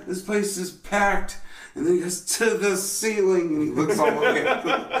 "Man, this place is packed." And then he goes to the ceiling, and he looks all the way up.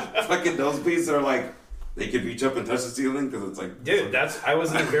 Fucking those pieces are like. They could reach up and touch the ceiling because it's like... Dude, I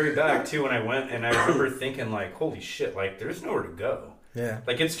was in the very back, too, when I went, and I remember thinking, like, holy shit, like, there's nowhere to go. Yeah.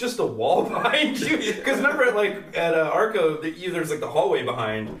 Like, it's just a wall behind you. Because remember, like, at Arco, there's, like, the hallway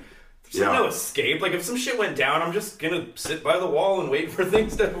behind. There's no escape. Like, if some shit went down, I'm just going to sit by the wall and wait for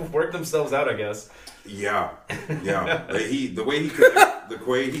things to work themselves out, I guess. Yeah. The way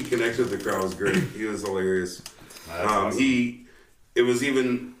he connected with the crowd was great. He was hilarious. Awesome. It was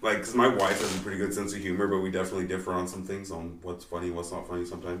even, like, because my wife has a pretty good sense of humor, but we definitely differ on some things, on what's funny, what's not funny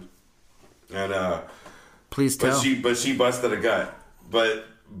sometimes. And, please tell. But she busted a gut. But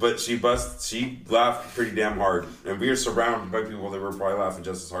she laughed pretty damn hard. And we were surrounded by people that were probably laughing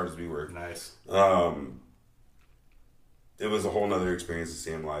just as hard as we were. Nice. It was a whole nother experience to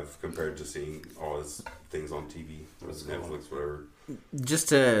see him live compared to seeing all his things on TV, or Netflix, whatever. Just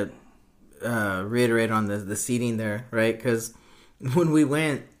to reiterate on the seating there, right? Because... when we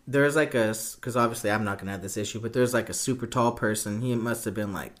went, there's like because obviously I'm not going to have this issue, but there's like a super tall person. He must have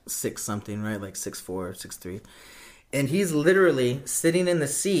been like 6 something, right? Like 6'4", 6'3". And he's literally sitting in the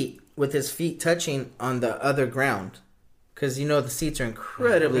seat with his feet touching on the other ground. Because, the seats are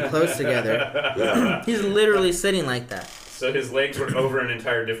incredibly close together. Yeah. He's literally sitting like that. So his legs were over an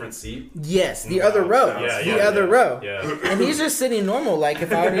entire different seat? Yes, the other row. The other row. Yeah. And he's just sitting normal, like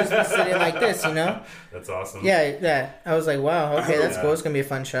if I were just sitting like this, That's awesome. Yeah. I was like, wow, okay, that's cool. It's going to be a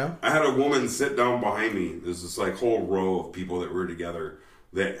fun show. I had a woman sit down behind me. There's this like whole row of people that were together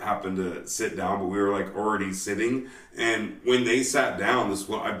that happened to sit down, but we were like already sitting. And when they sat down,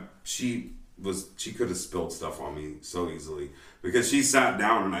 she could have spilled stuff on me so easily. Because she sat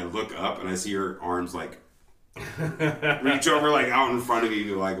down and I look up and I see her arms like reach over like out in front of me,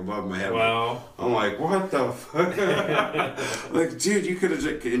 like above my head. Wow. I'm like, what the fuck? Like, dude, you could have.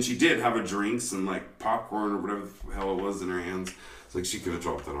 And she did have a drinks and like popcorn or whatever the hell it was in her hands. It's like she could have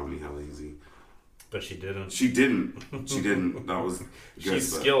dropped that on me hella easy. But she didn't. She didn't. That was good.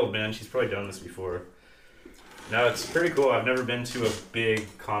 She's skilled, man. She's probably done this before. No, it's pretty cool. I've never been to a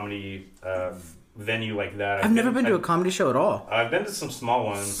big comedy venue like that. I've never been to a comedy show at all. I've been to some small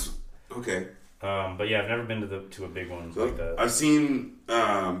ones. Okay. But yeah, I've never been to a big one like that. I've seen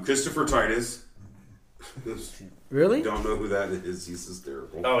Christopher Titus. Really? Don't know who that is. He's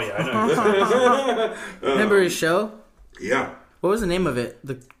hysterical. Oh yeah, I know. Remember his show? Yeah. What was the name of it?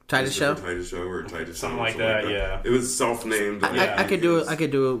 The Titus Show? Titus Show or Titus something like that. Yeah. It was self-named. I could do it. I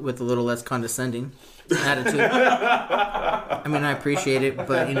could do it with a little less condescending attitude. I mean, I appreciate it,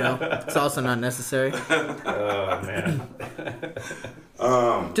 but it's also not necessary. Oh man.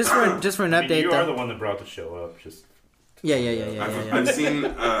 Just for an update. You are the one that brought the show up. Just yeah. I've seen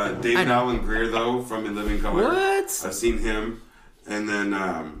David Allen Greer though from In Living Color. What? I've seen him, and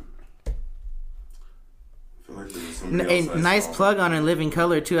then feel like there was somebody A else I nice saw. plug on In Living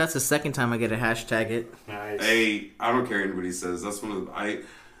Color too. That's the second time I get a hashtag it. Nice. Hey, I don't care anybody says. That's one of the,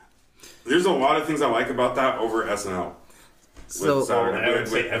 there's a lot of things I like about that over SNL. So I would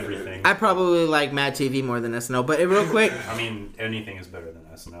say everything. I probably like Mad TV more than SNL. But real quick, I mean, anything is better than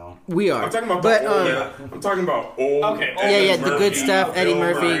SNL. we are. I'm talking about but, the old, I'm talking about old. Okay. yeah, the good Murphy, stuff. Eddie Bill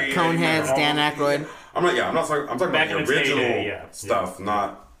Murphy, Murray, Coneheads, Eddie Dan Murphy. Aykroyd. I'm talking Back about in the its original heyday, yeah. stuff,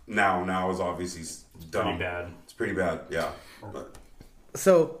 not now. Now is obviously dumb. Pretty bad. It's pretty bad, yeah. But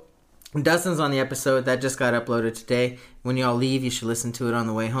So, Dustin's on the episode that just got uploaded today. When y'all leave, you should listen to it on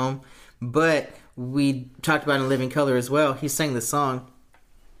the way home. But we talked about In Living Color as well. He sang the song.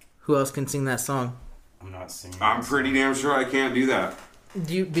 Who else can sing that song? I'm not singing. I'm pretty damn sure I can't do that.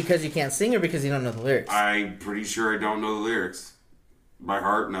 Because you can't sing or because you don't know the lyrics? I'm pretty sure I don't know the lyrics. By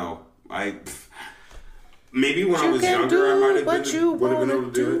heart, no. Maybe when I was younger, I might have would have been able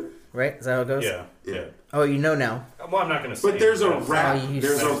to do it. Right? Is that how it goes? Yeah. Oh, you know now. Well, I'm not going to sing. But there's a but- rap. you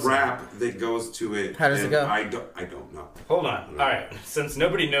There's a said- rap that goes to it. How does it and go? I don't know. Hold on. All right. Since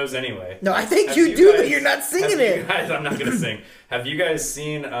nobody knows anyway. No, I think have you do, guys- but you're not singing have you it. guys- I'm not going to sing. Have you guys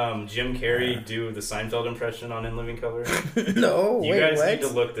seen Jim Carrey do the Seinfeld impression on In Living Color? No, You wait, guys what? need to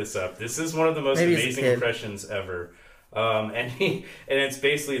look this up. This is one of the most Maybe he's a amazing kid. impressions ever. And it's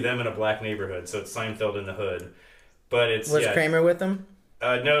basically them in a black neighborhood. So it's Seinfeld in the hood. But it's Was Kramer with them?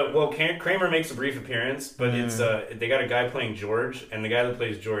 no, well, Kramer makes a brief appearance, but it's they got a guy playing George, and the guy that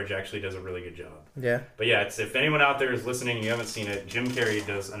plays George actually does a really good job. Yeah. But yeah, it's, if anyone out there is listening and you haven't seen it, Jim Carrey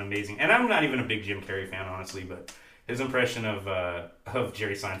does an amazing. And I'm not even a big Jim Carrey fan, honestly, but his impression of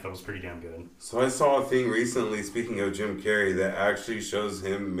Jerry Seinfeld was pretty damn good. So I saw a thing recently, speaking of Jim Carrey, that actually shows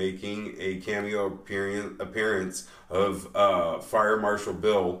him making a cameo appearance of Fire Marshal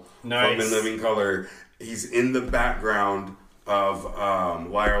Bill Nice. from In Living Color. He's in the background of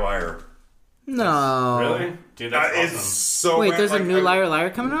Liar Liar. No. Really, dude, that's It's awesome. so Wait, bad, there's like, a new Liar Liar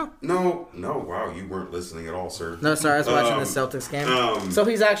coming out? No, wow, you weren't listening at all, sir. No, sorry, I was watching the Celtics game. So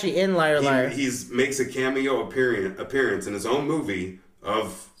he's actually in Liar Liar. He makes a cameo appearance in his own movie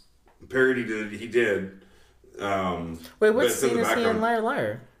of parody that he did. Wait, but what it's in scene the is he in background. Liar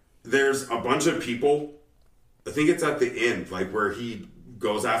Liar? There's a bunch of people. I think it's at the end, like where he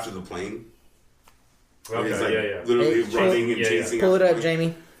goes after the plane. Where Okay, he's like yeah. literally Hey, running and yeah, chasing. Pull it after up, the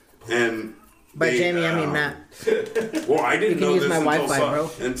Jamie. plane. And By they, Jamie, I mean Matt. Well, I didn't You can know use this my Wi-Fi,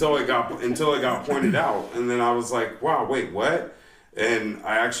 bro. until it got pointed out, and then I was like, "Wow, wait, what?" And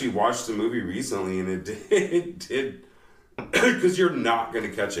I actually watched the movie recently, and it did because you're not going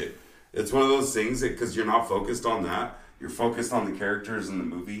to catch it. It's one of those things that because you're not focused on that, you're focused on the characters in the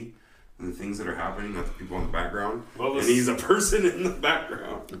movie and the things that are happening, not the people in the background. Well, and he's a person in the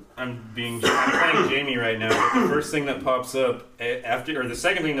background. I'm playing Jamie right now. The first thing that pops up the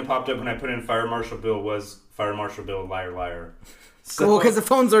second thing that popped up when I put in Fire Marshal Bill was Fire Marshal Bill Liar Liar. So, Well, because the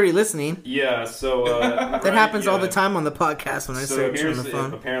phone's already listening. yeah, so That happens all the time on the podcast when I So search on here's the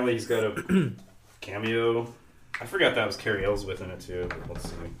phone. apparently he's got a cameo. I forgot that was Carrie Ellsworth in it too. But let's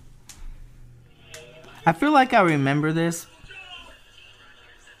see. I feel like I remember this.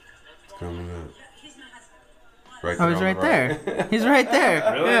 Coming up. Right Oh, he's right there. He's right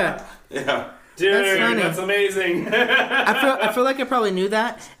there. Really? Yeah. Yeah. Dude, That's funny. that's amazing. I feel like I probably knew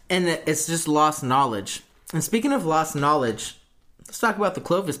that, and it's just lost knowledge. And speaking of lost knowledge, let's talk about the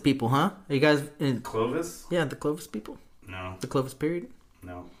Clovis people, huh? Are you guys in? Clovis? Yeah, the Clovis people. No, The Clovis period.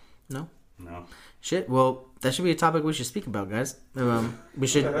 no, No. no. Shit. Well, that should be a topic we should speak about, guys. We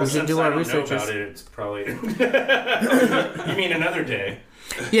should Since do I our don't research. know about it, it's probably. You mean another day?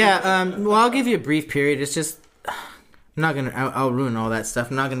 Yeah. Well, I'll give you a brief period. It's just I'm not gonna. I'll ruin all that stuff.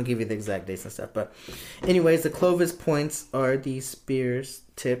 I'm not gonna give you the exact dates and stuff. But, anyways, the Clovis points are the spears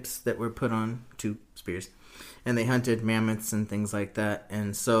tips that were put on to spears, and they hunted mammoths and things like that.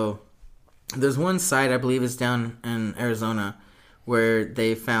 And so, there's one site I believe is down in Arizona where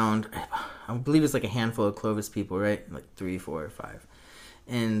they found, I believe it's like a handful of Clovis people, right? Like 3, 4, or 5.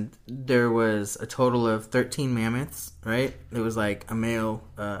 And there was a total of 13 mammoths, right? It was like a male,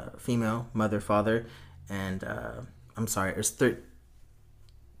 female, mother, father, and I'm sorry, it was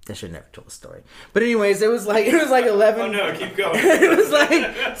I should never told the story. But anyways, it was like 11. Oh no, keep going. It was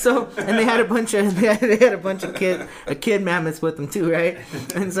like so, and they had a bunch of kid mammoths with them too, right?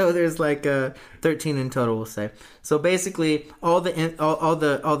 And so there's like 13 in total, we'll say. So basically, all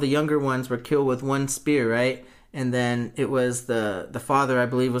the younger ones were killed with one spear, right? And then it was the father, I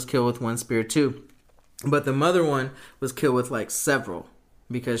believe, was killed with one spear too, but the mother one was killed with like several.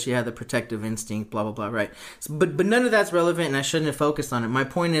 Because she had the protective instinct, blah, blah, blah, right? So, but none of that's relevant, and I shouldn't have focused on it. My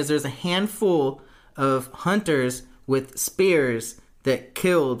point is there's a handful of hunters with spears that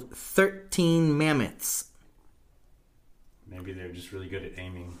killed 13 mammoths. Maybe they're just really good at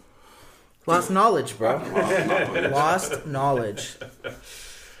aiming. Lost knowledge, bro. Lost knowledge.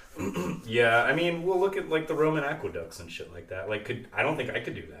 Yeah, I mean, we'll look at like the Roman aqueducts and shit like that. Like, I don't think I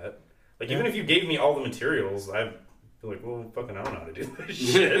could do that. Like, even if you gave me all the materials, I'd be like, well, fucking, I don't know how to do this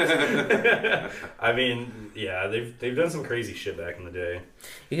shit. I mean, yeah, they've done some crazy shit back in the day.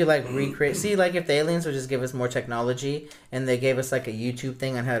 You could like recreate. See, like if the aliens would just give us more technology and they gave us like a YouTube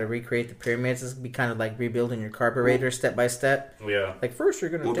thing on how to recreate the pyramids, this would be kind of like rebuilding your carburetor step by step. Yeah. Like first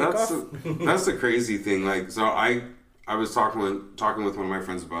you're gonna take off. That's the crazy thing. Like, so I was talking with one of my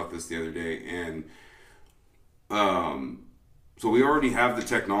friends about this the other day, and so we already have the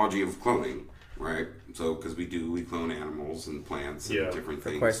technology of cloning, right? So because we clone animals and plants and different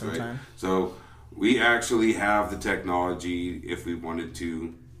things, quite some right? time. So we actually have the technology if we wanted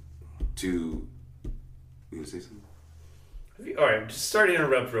to. You gonna say something? All right, just sorry to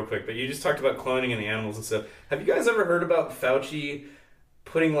interrupt real quick, but you just talked about cloning and the animals and stuff. Have you guys ever heard about Fauci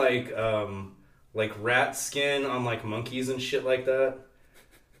putting like rat skin on like monkeys and shit like that?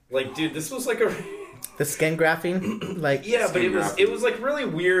 Like, dude, this was like the skin grafting, like yeah, but it was like really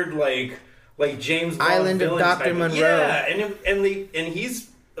weird, like James Bond Island of Dr. Monroe. Yeah, and he's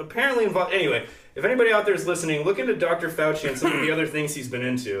apparently involved. Anyway, if anybody out there is listening, look into Dr. Fauci and some of the other things he's been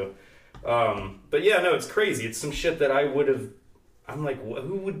into. But yeah, no, it's crazy. It's some shit that I would have. I'm like,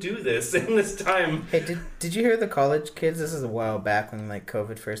 who would do this in this time? Hey, did you hear the college kids? This is a while back when like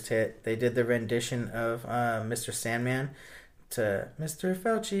COVID first hit. They did the rendition of Mr. Sandman to Mr.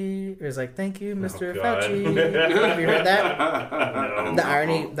 Fauci. It was like, thank you, Mr. Fauci. Have you heard that? No.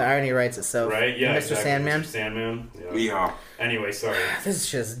 The irony writes itself. Right? Yeah. Mr. Exactly. Sandman. Mr. Sandman. Yeah. Anyway, sorry. This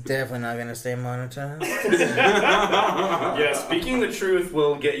shit's definitely not gonna stay monetized. Yeah, speaking the truth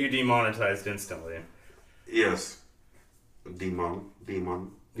will get you demonetized instantly. Yes. Demon.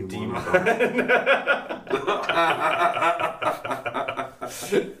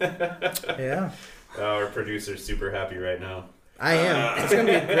 Yeah. Our producer's super happy right now. I am. It's gonna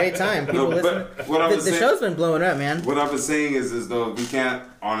be a great time. People listen. The show's been blowing up, man. What I was saying is though we can't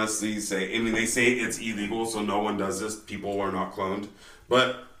honestly say. I mean, they say it's illegal, so no one does this. People are not cloned,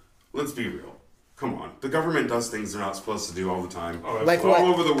 but let's be real. Come on, the government does things they're not supposed to do all the time, like what? all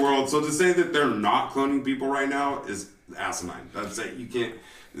over the world. So to say that they're not cloning people right now is asinine. That's it. You can't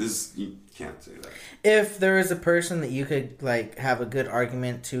say that. If there is a person that you could like have a good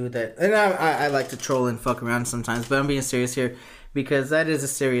argument to that, and I like to troll and fuck around sometimes, but I'm being serious here because that is a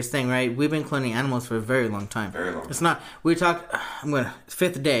serious thing, right? We've been cloning animals for a very long time. Very long. It's not. We talk.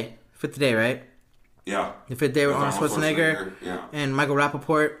 Fifth day, right? Yeah. The fifth day with Arnold Schwarzenegger and Michael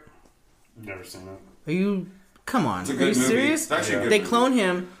Rappaport. Never seen it. Are you? Come on. It's a Are good you movie. serious? It's actually a good They movie. clone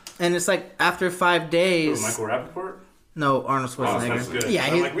him, and it's like after 5 days. Oh, Michael Rappaport? No, Arnold Schwarzenegger. That's good. Yeah,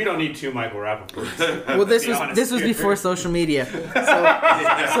 I'm like, we don't need two Michael Rappaports. well, this was before social media.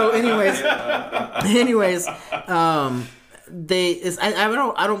 So anyways, I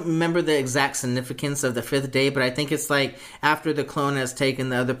don't remember the exact significance of the fifth day, but I think it's like after the clone has taken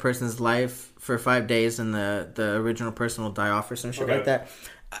the other person's life for 5 days, and the original person will die off or some shit like that.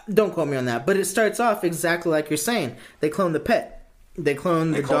 Don't quote me on that, but it starts off exactly like you're saying. They clone the pet. They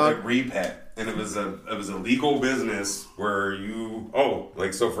clone the dog. It repet. And it was a legal business where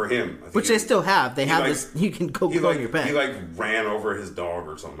so for him, I think Which they still have. They have this. You can go clone your pet. He ran over his dog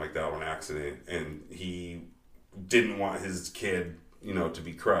or something like that on accident, and he didn't want his kid, to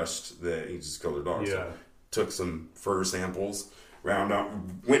be crushed. That he just killed their dog. Yeah. So took some fur samples.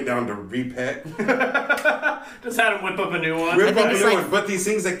 Went down to repet. Just had him whip up a new one. But these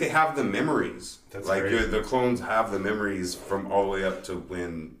things, they have the memories. That's like great. the clones have the memories from all the way up to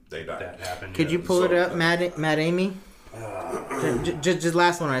when they died. That happened. Could you pull it up, Matt Amy? Just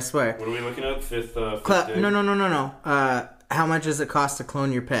last one, I swear. What are we looking at? Fifth day? No. How much does it cost to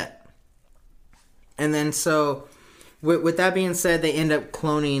clone your pet? And then so, with that being said, they end up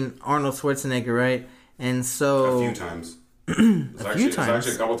cloning Arnold Schwarzenegger, right? And so A few times. It's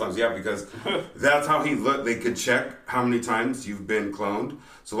actually a couple times, yeah, because that's how he looked. They could check how many times you've been cloned.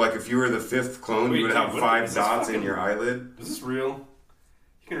 So, like, if you were the 5th clone, you would have 5 dots in your eyelid. Is this real?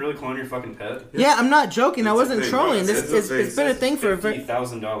 You can really clone your fucking pet? Yeah, I'm not joking. I wasn't trolling. It's been a thing for $50,000.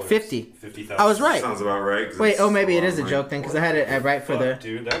 $50,000. I was right. Sounds about right. Wait, maybe it is a joke then, because I had it right for the.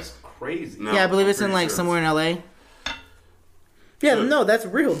 Dude, that's crazy. No, Yeah, I believe it's I'm in pretty sure somewhere in LA. Yeah, no, that's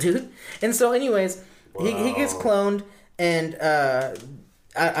real, dude. And so, anyways, he gets cloned. And I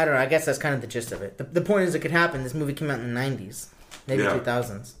don't know. I guess that's kind of the gist of it. The point is, it could happen. This movie came out in the 90s, maybe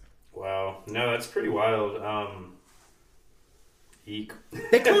 2000s. Wow. No, that's pretty wild. Eek.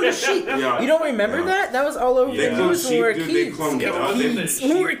 They cloned a sheep. Yeah. You don't remember that? That was all over the news when we were kids. They cloned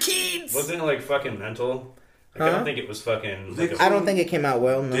When we were kids. Wasn't it like fucking mental? Like, I don't think it was fucking. I don't think it came out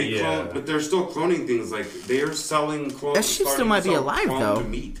well. No. They clone, but they're still cloning things. Like they're selling clones. That shit still might be alive though.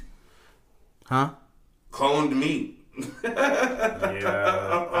 Meat. Huh? Cloned meat. Yeah, I don't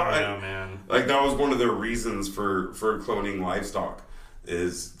know, man. Like that was one of their reasons for cloning livestock,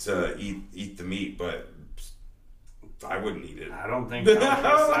 is to eat the meat, but I wouldn't eat it. I don't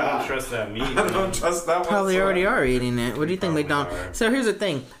trust that meat. I don't trust that one. Probably already are eating it. What do you think, McDonald's? So here's the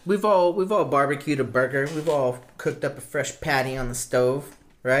thing: we've all barbecued a burger. We've all cooked up a fresh patty on the stove,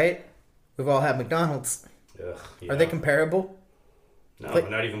 right? We've all had McDonald's. Ugh, yeah. Are they comparable? No,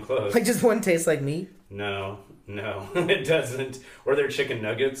 like, not even close. Like just one tastes like meat? No, it doesn't. Or their chicken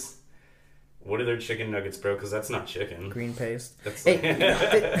nuggets. What are their chicken nuggets, bro? Because that's not chicken. Green paste. That's hey,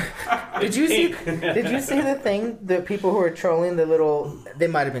 did you see the thing? The people who were trolling the little... They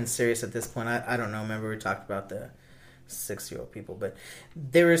might have been serious at this point. I don't know. Remember we talked about the 6-year-old people. But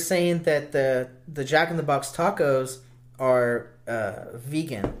they were saying that the Jack in the Box tacos are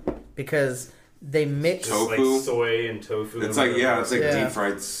vegan because... They mix tofu, like soy and tofu. It's like deep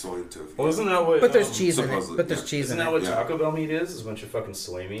fried soy and tofu. Well, isn't that what? But there's cheese in it. But there's cheese in it. Isn't that what Taco Bell meat is? Is a bunch of fucking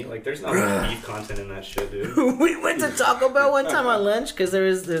soy meat. Like there's not much beef content in that shit, dude. We went to Taco Bell one time on lunch because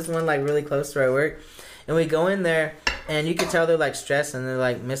there's one like really close to our work, and we go in there and you could tell they're like stressed and they're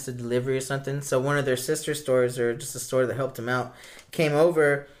like missed a delivery or something. So one of their sister stores or just a store that helped them out came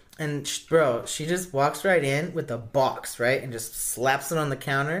over. And, bro, she just walks right in with a box, right? And just slaps it on the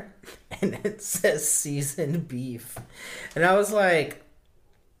counter. And it says seasoned beef. And I was like,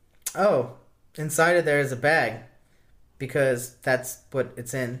 oh, inside of there is a bag. Because that's what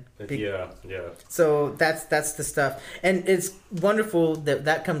it's in. Yeah. So that's the stuff. And it's wonderful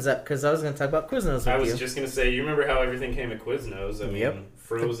that comes up. Because I was going to talk about Quiznos with you. I was just going to say, you remember how everything came at Quiznos? I mean,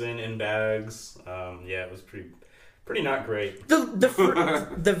 frozen in bags. Yeah, it was pretty not great.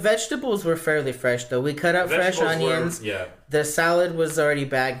 The vegetables were fairly fresh though. We cut out fresh onions. The salad was already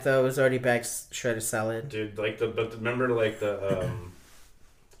bagged though. It was already bagged shredded salad. Dude, remember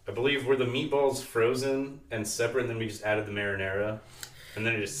I believe were the meatballs frozen and separate, and then we just added the marinara, and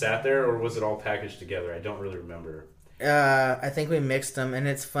then it just sat there, or was it all packaged together? I don't really remember. I think we mixed them, and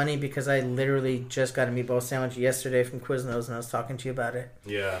it's funny because I literally just got a meatball sandwich yesterday from Quiznos, and I was talking to you about it.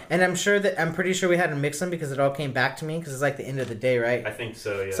 Yeah. And I'm pretty sure we had to mix them because it all came back to me because it's like the end of the day, right? I think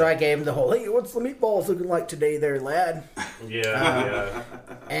so. Yeah. So I gave him the whole, hey, what's the meatballs looking like today, there, lad? Yeah.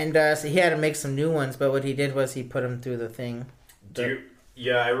 And so he had to make some new ones, but what he did was he put them through the thing.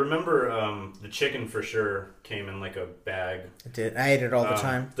 Yeah, I remember the chicken for sure came in like a bag. It did. I ate it all the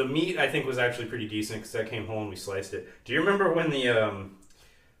time. The meat I think was actually pretty decent because I came home and we sliced it. Do you remember when the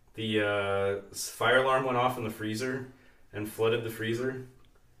fire alarm went off in the freezer and flooded the freezer?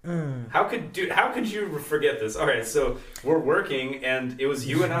 How could you forget this? All right, so we're working and it was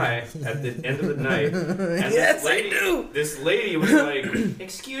you and I at the end of the night. And yes, I do. This lady was like,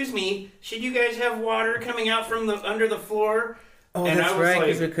 "Excuse me, should you guys have water coming out from under the floor?" Oh, and that's right,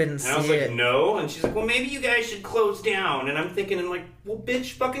 because we couldn't see it. And I was like, no. And she's like, well, maybe you guys should close down. And I'm thinking, well,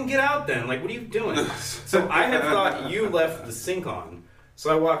 bitch, fucking get out then. Like, what are you doing? So I had thought you left the sink on.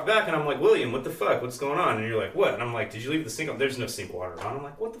 So I walked back and I'm like, William, what the fuck? What's going on? And you're like, what? And I'm like, did you leave the sink on? There's no sink water on. I'm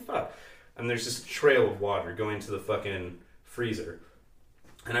like, what the fuck? And there's just a trail of water going to the fucking freezer.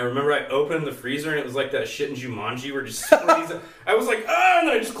 And I remember I opened the freezer and it was like that shit in Jumanji where just I was like, ah, and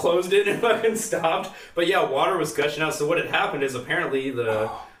then I just closed it and it fucking stopped. But yeah, water was gushing out. So what had happened is apparently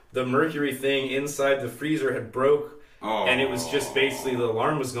the mercury thing inside the freezer had broke. And it was just basically the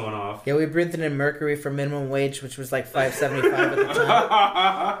alarm was going off. Yeah, we breathed in mercury for minimum wage, which was like $5.75 at the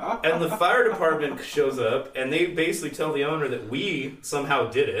time. And the fire department shows up and they basically tell the owner that we somehow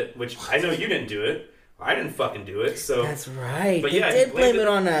did it, which I know you didn't do it. I didn't fucking do it, so... That's right. But they did blame it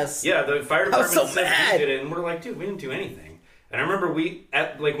on us. Yeah, the fire department so said mad. we did it, and we're like, dude, we didn't do anything. And I remember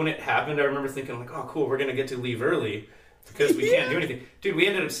when it happened, I remember thinking, like, oh, cool, we're going to get to leave early because we can't do anything. Dude, we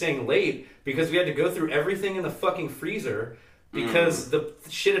ended up staying late because we had to go through everything in the fucking freezer because the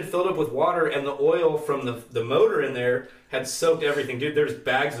shit had filled up with water and the oil from the motor in there had soaked everything. Dude, there's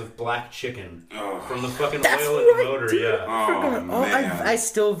bags of black chicken from the fucking oil in the motor. Dude. Yeah. I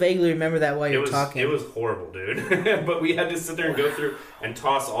still vaguely remember that while you're talking. It was horrible, dude. But we had to sit there and go through and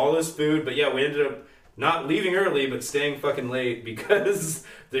toss all this food. But yeah, we ended up not leaving early, but staying fucking late because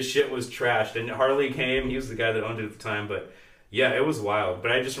the shit was trashed. And Harley came. He was the guy that owned it at the time. But yeah, it was wild.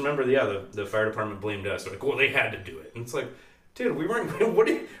 But I just remember, the fire department blamed us. They're like, well, they had to do it. And it's like, dude, we weren't. What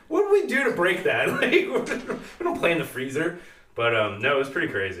did we do to break that? Like, we don't play in the freezer. But no, it was pretty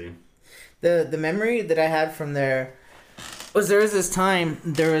crazy. The memory that I had from there was this time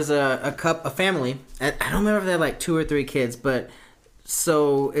there was a family. I don't remember if they had like 2 or 3 kids, but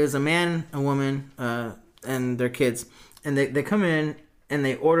so it was a man, a woman, and their kids, and they come in and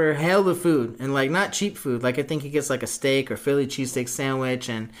they order hell of food, and like not cheap food. Like I think he gets like a steak or Philly cheesesteak sandwich,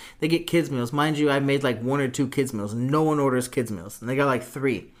 and they get kids meals. Mind you, I made like 1 or 2 kids meals. No one orders kids meals, and they got like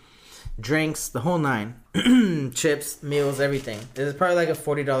 3 drinks, the whole 9, chips, meals, everything. This is probably like a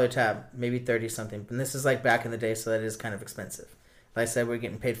 $40 tab, maybe 30 something. And this is like back in the day, so that is kind of expensive. Like I said, we're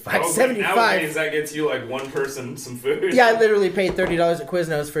getting paid $5.75. Nowadays, that gets you like one person some food. Yeah, I literally paid $30 at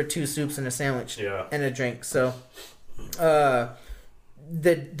Quiznos for 2 soups and a sandwich, and a drink. So,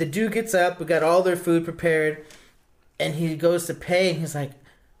 the dude gets up. We got all their food prepared, and he goes to pay. And he's like,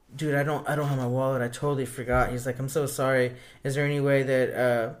 "Dude, I don't have my wallet. I totally forgot." He's like, "I'm so sorry. Is there any way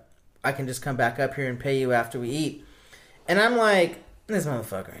that I can just come back up here and pay you after we eat?" And I'm like, this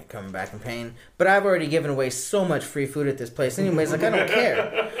motherfucker ain't coming back and paying. But I've already given away so much free food at this place. Anyways, like, I don't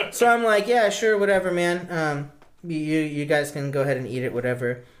care. So I'm like, yeah, sure, whatever, man. You guys can go ahead and eat it,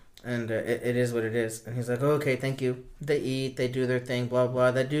 whatever. And it is what it is. And he's like, oh, okay, thank you. They eat, they do their thing, blah,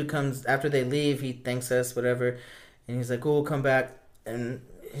 blah. That dude comes, after they leave, he thanks us, whatever. And he's like, oh, we'll come back. And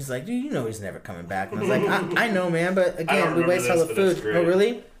he's like, dude, you know he's never coming back. And I was like, I know, man, but again, we waste hella food. Oh,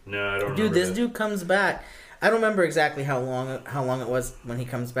 really? No, I don't Dude, this dude comes back. I don't remember exactly how long it was when he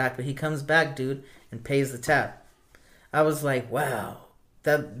comes back, but he comes back, dude, and pays the tab. I was like, wow.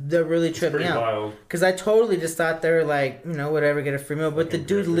 That really tripped me out. Because I totally just thought they were like, you know, whatever, get a free meal. But the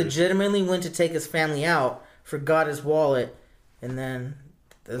dude legitimately went to take his family out, forgot his wallet, and then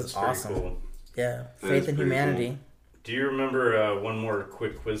that's awesome. Cool. Yeah, faith in humanity. Cool. Do you remember one more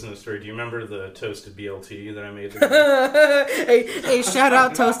quick Quiznos story? Do you remember the toasted BLT that I made? hey, shout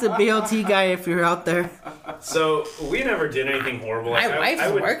out toasted BLT guy if you're out there. So we never did anything horrible. My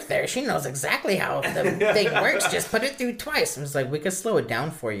wife's worked there. She knows exactly how the thing works. Just put it through twice. I was like, we could slow it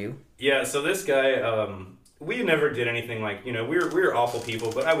down for you. Yeah. So this guy, we never did anything like, you know, we were awful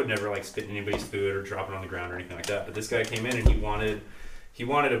people, but I would never like spit in anybody's food or drop it on the ground or anything like that. But this guy came in and he wanted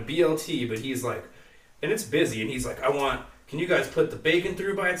a BLT, but he's like. And it's busy, and he's like, can you guys put the bacon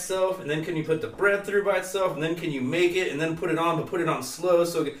through by itself, and then can you put the bread through by itself, and then can you make it, and then put it on, but put it on slow,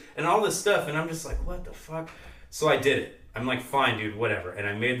 and all this stuff, and I'm just like, what the fuck? So I did it. I'm like, fine, dude, whatever. And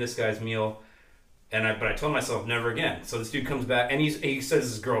I made this guy's meal, but I told myself, never again. So this dude comes back, and he says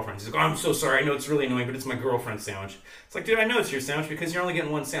his girlfriend. He's like, oh, I'm so sorry, I know it's really annoying, but it's my girlfriend's sandwich. It's like, dude, I know it's your sandwich because you're only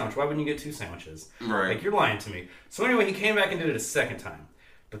getting 1 sandwich. Why wouldn't you get 2 sandwiches? Right. Like, you're lying to me. So anyway, he came back and did it a second time.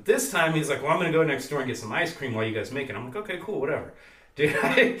 But this time, he's like, well, I'm going to go next door and get some ice cream while you guys make it. I'm like, okay, cool, whatever. Dude,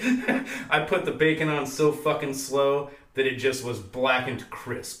 I put the bacon on so fucking slow that it just was black and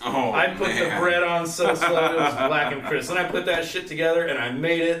crisp. Oh, I put the bread on so slow it was black and crisp. Then I put that shit together, and I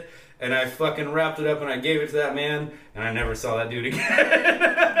made it, and I fucking wrapped it up, and I gave it to that man, and I never saw that dude again.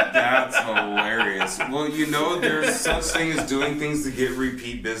 That's hilarious. Well, you know, there's such thing as doing things to get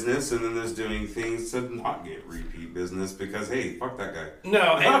repeat business, and then there's doing things to not get repeat business because, hey, fuck that guy.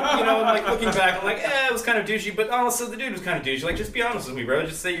 No, and, you know, like, looking back, I'm like, it was kind of douchey, but also the dude was kind of douchey. Like, just be honest with me, bro.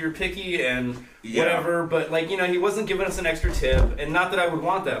 Just say you're picky and whatever, but, like, you know, he wasn't giving us an extra tip, and not that I would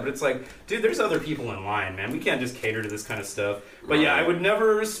want that, but it's like, dude, there's other people in line, man. We can't just cater to this kind of stuff. But, yeah, I would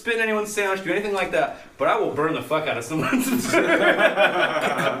never spit anyone's sandwich, do anything like that, but I will burn the fuck out of someone's.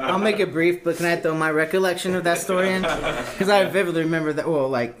 I'll make it brief, but can I throw my recollection of that story in? Because I vividly remember that, well,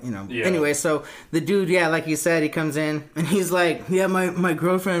 like, you know. Yeah. Anyway, so the dude, yeah, like you said, he comes in, and he's like, yeah, my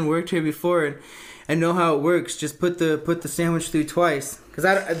girlfriend worked here before, and I know how it works. Just put the sandwich through twice.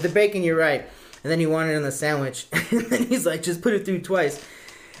 Because the bacon, you're right. And then he wanted it on the sandwich. And then he's like, just put it through twice.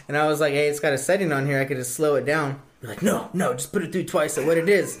 And I was like, hey, it's got a setting on here. I could just slow it down. He's like, no, just put it through twice at what it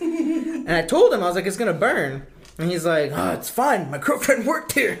is. And I told him, I was like, it's going to burn. And he's like, oh, it's fine. My girlfriend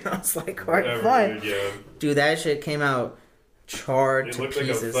worked here. And I was like, all right, fine. Dude, yeah. Dude, that shit came out charred to pieces. It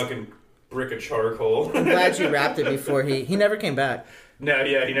looked like a fucking brick of charcoal. I'm glad you wrapped it before he never came back. No,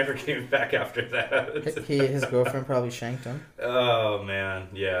 yeah, he never came back after that. His girlfriend probably shanked him. Oh, man.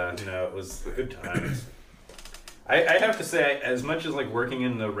 Yeah, no, it was good times. I have to say, as much as, like, working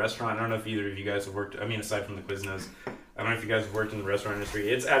in the restaurant, I don't know if either of you guys have worked, I mean, aside from the Quiznos, I don't know if you guys have worked in the restaurant industry.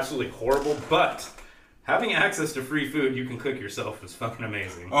 It's absolutely horrible, but having access to free food you can cook yourself is fucking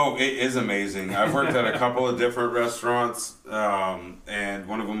amazing. Oh, it is amazing. I've worked at a couple of different restaurants, and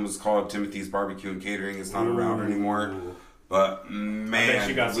one of them was called Timothy's Barbecue and Catering. It's not around anymore. But, man, I bet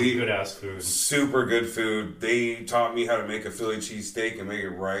you got some good-ass food. Super good food. They taught me how to make a Philly cheesesteak and make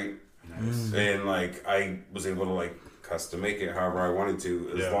it right. Nice. And, like, I was able to, like, custom make it however I wanted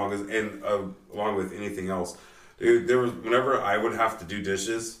to, along with anything else. Dude, there was, whenever I would have to do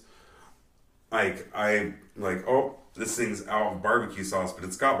dishes, oh, this thing's out of barbecue sauce, but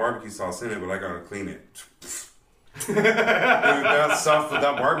it's got barbecue sauce in it, but I gotta clean it. Dude, that stuff with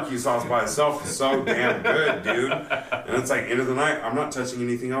that barbecue sauce by itself is so damn good, dude. And it's like, end of the night, I'm not touching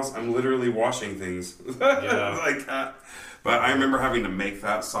anything else. I'm literally washing things. Yeah. Like that. But I remember having to make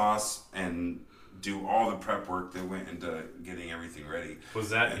that sauce and do all the prep work that went into getting everything ready. Was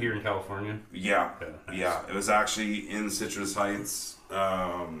that here in California? Yeah. Nice. Yeah. It was actually in Citrus Heights.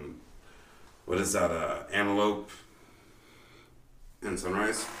 What is that? Antelope and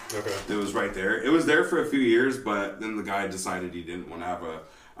Sunrise. Okay. It was right there. It was there for a few years, but then the guy decided he didn't want to have a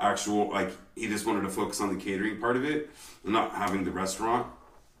actual, like, he just wanted to focus on the catering part of it and not having the restaurant.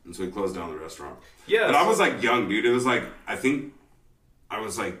 And so he closed down the restaurant. Yeah. But I was like young, dude. It was like, I think I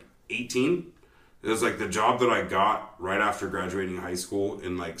was like 18. It was like the job that I got right after graduating high school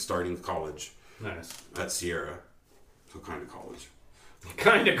and like starting college. Nice. At Sierra. So kind of college.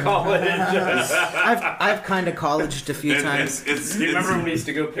 Kind of college. I've kind of colleged a few times. Do you remember when we used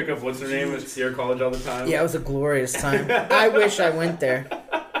to go pick up what's her name at Sierra College all the time? Yeah, it was a glorious time. I wish I went there.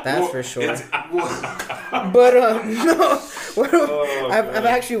 That's for sure. But no, I've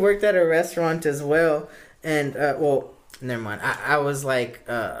actually worked at a restaurant as well, and well, never mind. I was like,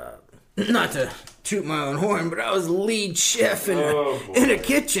 not to toot my own horn, but I was lead chef in a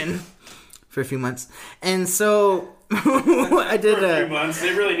kitchen for a few months, and so I did for a few months.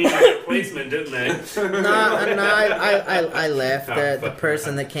 They really needed a replacement, didn't they? I left. The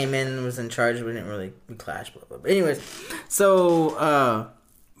person that came in was in charge. We didn't really clash, blah blah. But anyways, so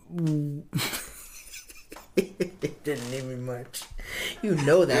it didn't need me much. You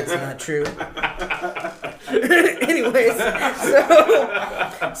know that's not true. Anyways,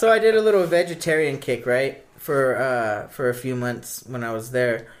 so I did a little vegetarian kick, right, for a few months when I was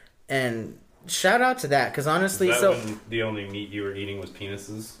there, and shout out to that, because honestly, when the only meat you were eating was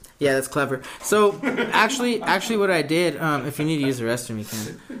penises? Yeah, that's clever. So actually, what I did, if you need to use the restroom, you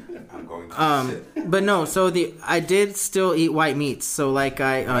can. I'm going to sit. But no, so I did still eat white meats. So like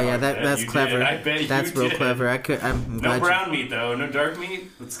that's clever. Did. I bet that's you real did. clever. I'm No glad brown meat though. No dark meat.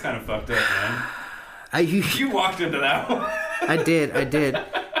 That's kind of fucked up, man. you You walked into that one. I did,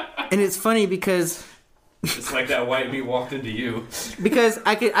 and it's funny because. It's like that white meat walked into you. Because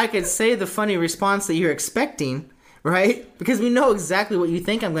I could say the funny response that you're expecting, right? Because we know exactly what you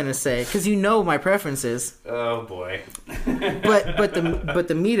think I'm gonna say, because you know my preferences. Oh boy. But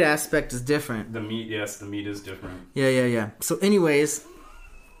the meat aspect is different. The meat is different. Yeah. So anyways,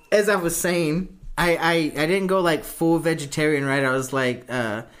 as I was saying, I didn't go like full vegetarian, right? I was like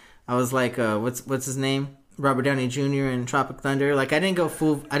what's his name? Robert Downey Jr. in Tropic Thunder. Like I didn't go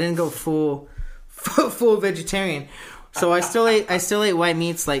full vegetarian. So I still ate white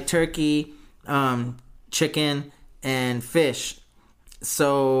meats like turkey, chicken, and fish.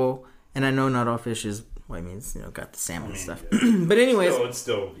 So, and I know not all fish is white meats, got the salmon and stuff. Yeah. But anyways, it's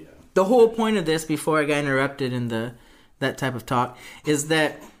still the whole point of this, before I got interrupted in that type of talk, is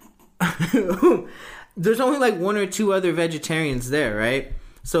that there's only like one or two other vegetarians there, right?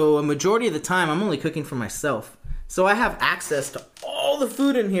 So a majority of the time I'm only cooking for myself. So I have access to all the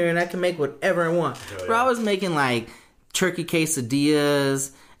food in here, and I can make whatever I want. Yeah. Bro, I was making like turkey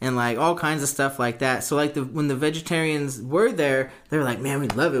quesadillas and like all kinds of stuff like that. So like when the vegetarians were there, they were like, "Man, we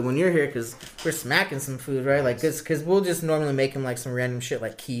love it when you're here because we're smacking some food, right?" Like this, because we'll just normally make them like some random shit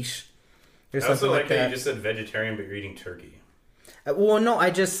like quiche or I something also like that. how you just said vegetarian, but you're eating turkey. Well, no,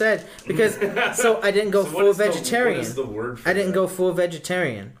 I just said because so I didn't go So full vegetarian. What is the word for I didn't that? go full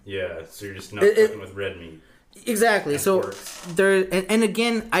vegetarian. Yeah, so you're just not cooking with red meat. Exactly. And so pork. there, and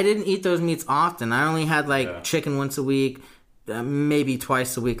again, I didn't eat those meats often. I only had like chicken once a week, maybe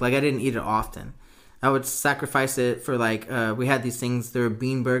twice a week. Like I didn't eat it often. I would sacrifice it for like we had these things. There were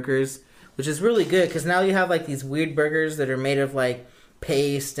bean burgers, which is really good because now you have like these weird burgers that are made of like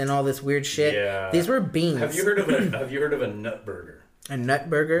paste and all this weird shit. Yeah. These were beans. Have you heard of a nut burger? A nut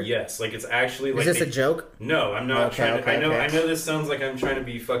burger? Yes, like it's actually like Is this a joke? No, I'm not Okay, trying to. okay. I know this sounds like I'm trying to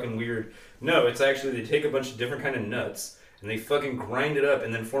be fucking weird. No, it's actually they take a bunch of different kind of nuts and they fucking grind it up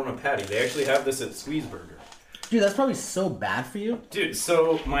and then form a patty. They actually have this at Squeezeburger. Dude, that's probably so bad for you. Dude,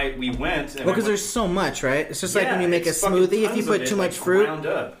 so we went. And Well, because there's so much, right? It's just like when you make a it's fucking smoothie, if tons you of put it, too much like, fruit. ground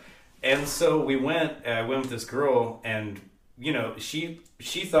up. And so we went. I went with this girl, and she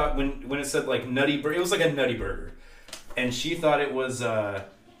thought when it said like nutty burger, it was like a nutty burger, and she thought it was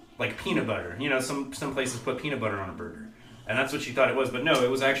like peanut butter. Some places put peanut butter on a burger, and that's what she thought it was. But no, it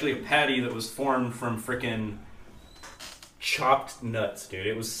was actually a patty that was formed from frickin' chopped nuts, dude.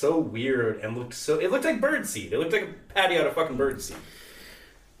 It was so weird and it looked like birdseed. It looked like a patty out of fucking birdseed.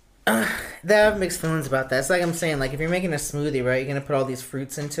 I have mixed feelings about that. It's like I'm saying, like if you're making a smoothie, right, you're gonna put all these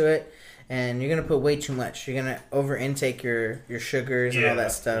fruits into it, and you're gonna put way too much. You're gonna over intake your sugars and all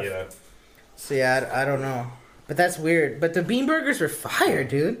that stuff. Yeah. So yeah, I don't know. But that's weird. But the bean burgers were fire,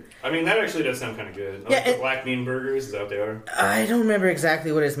 dude. I mean, that actually does sound kind of good. Yeah, The black bean burgers, is that what they are? I don't remember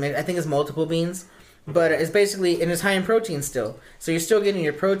exactly what it's made. I think it's multiple beans. But it's basically, and it's high in protein still. So you're still getting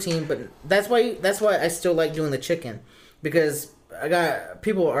your protein, but that's why I still like doing the chicken. Because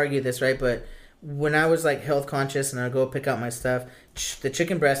people will argue this, right? But when I was like health conscious and I'd go pick out my stuff, the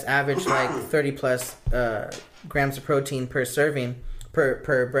chicken breast averaged like 30 plus grams of protein per serving,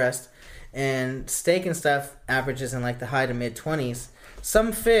 per breast. And steak and stuff averages in like the high to mid 20s.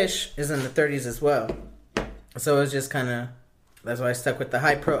 Some fish is in the 30s as well. So it was just kind of, that's why I stuck with the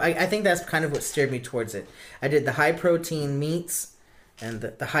high pro. I think that's kind of what steered me towards it. I did the high protein meats and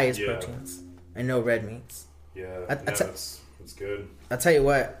the highest proteins and no red meats. Yeah, it's good. I'll tell you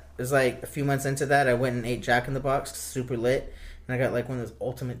what, it was like a few months into that, I went and ate Jack in the Box, super lit. And I got like one of those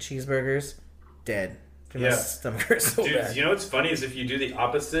ultimate cheeseburgers, dead. My stomach hurts so bad. You know what's funny is if you do the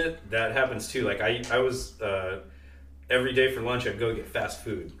opposite, that happens too. Like I was every day for lunch I'd go get fast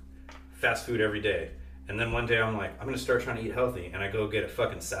food every day, and then one day I'm like, I'm gonna start trying to eat healthy, and I go get a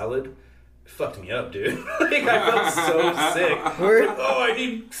fucking salad. It fucked me up, dude. Like I felt so sick. Like, I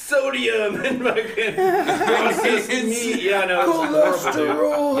need sodium and fucking processed meat. Yeah, no, it was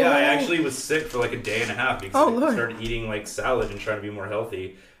horrible, dude. Yeah, I actually was sick for like a day and a half because I started eating like salad and trying to be more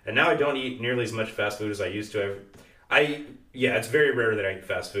healthy. And now I don't eat nearly as much fast food as I used to. It's very rare that I eat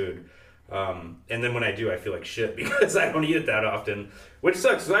fast food. And then when I do, I feel like shit because I don't eat it that often. Which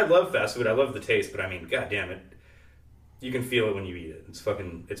sucks, because I love fast food. I love the taste, but I mean, god damn it. You can feel it when you eat it.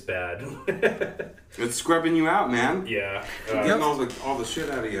 It's bad. It's scrubbing you out, man. Yeah. Getting all the shit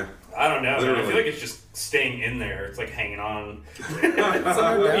out of you. I don't know. Man. I feel like it's just staying in there. It's like hanging on. It's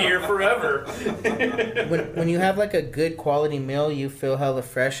like here forever. when you have like a good quality meal, you feel hella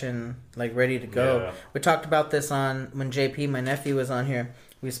fresh and like ready to go. Yeah. We talked about this when JP, my nephew, was on here.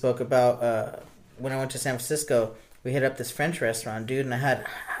 We spoke about when I went to San Francisco. We hit up this French restaurant, dude, and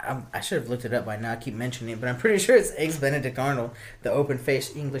I should have looked it up by now. I keep mentioning it, but I'm pretty sure it's Eggs Benedict Arnold, the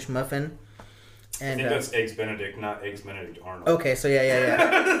open-faced English muffin. And, I think that's Eggs Benedict, not Eggs Benedict Arnold. Okay, so yeah.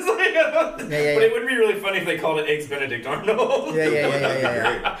 It's like, but it would be really funny if they called it Eggs Benedict Arnold.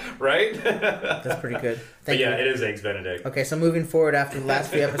 Yeah. Right? That's pretty good. Thank you. It is Eggs Benedict. Okay, so moving forward, after the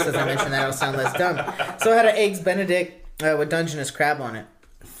last few episodes I mentioned that, it'll sound less dumb. So I had an Eggs Benedict with Dungeness crab on it.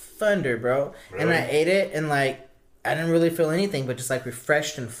 Thunder, bro. Really? And I ate it, and like, I didn't really feel anything, but just like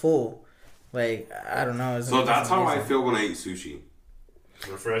refreshed and full. Like, I don't know. So that's how I feel when I eat sushi.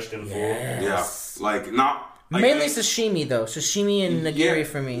 Refreshed and full? Yes. Yeah. Like, not... Mainly sashimi, though. Sashimi and nigiri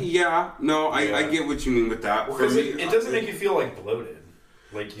for me. Yeah. No, I get what you mean with that. Well, for me, it doesn't make you feel, like, bloated.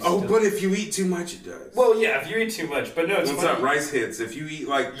 Like you but if you eat too much, it does. Well, yeah, if you eat too much. But no, it's once funny. that rice hits, if you eat,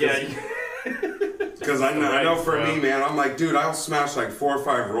 like... Yeah. Because I know for me, man, I'm like, dude, I'll smash like 4 or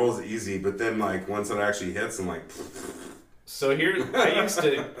 5 rolls easy, but then like once it actually hits, I'm like. So here, I used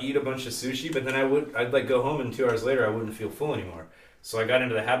to eat a bunch of sushi, but then I'd like go home and 2 hours later I wouldn't feel full anymore. So I got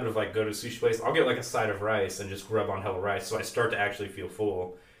into the habit of like go to a sushi place, I'll get like a side of rice and just grub on hella rice, so I start to actually feel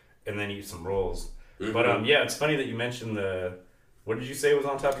full, and then eat some rolls. Mm-hmm. But yeah, it's funny that you mentioned what did you say was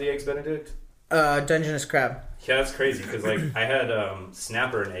on top of the Eggs Benedict? Dungeness crab. Yeah, that's crazy because like I had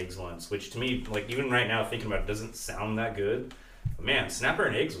snapper and eggs once, which to me, like even right now thinking about it, doesn't sound that good. But man, snapper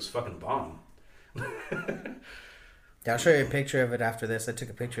and eggs was fucking bomb. Yeah, I'll show you a picture of it after this. I took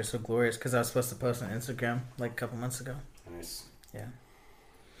a picture, so glorious, because I was supposed to post on Instagram like a couple months ago. Nice. Yeah.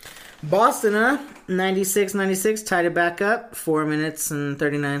 Boston, 96-96, tied it back up. 4 minutes and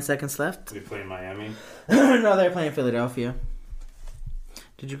 39 seconds left. We playing Miami? No, they're playing Philadelphia.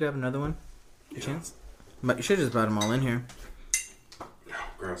 Did you grab another one? Yeah. Chance? But you should have just brought them all in here. No,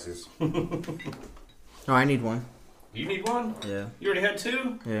 gracias. Oh, I need one. You need one? Yeah. You already had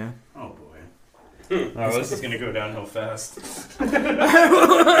 2? Yeah. Oh, boy. Oh, this is going to go downhill fast. Well,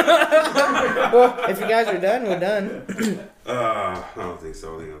 if you guys are done, we're done. I don't think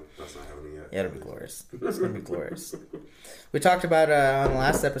so. I think that's not happening yet. Yeah, it'll be glorious. It's going to be glorious. We talked about on the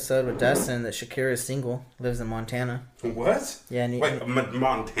last episode with Dustin that Shakira is single, lives in Montana. What? Yeah. Wait,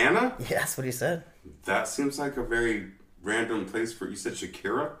 Montana? Yeah, that's what he said. That seems like a very random place for... You said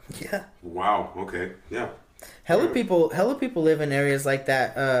Shakira? Yeah. Wow, okay. Yeah. Hella people live in areas like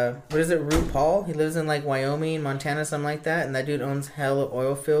that. What is it, RuPaul? He lives in like Wyoming, Montana, something like that, and that dude owns hella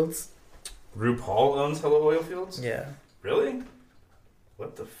oil fields. RuPaul owns hella oil fields? Yeah. Really?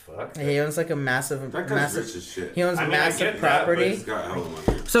 What the fuck? He owns like a massive... That guy's rich as shit. He owns massive property. He's got hella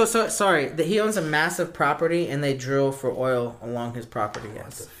money. So sorry. He owns a massive property, and they drill for oil along his property.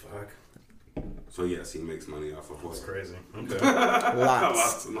 Yes. What the fuck? So yes, he makes money off of oil. That's crazy. Okay.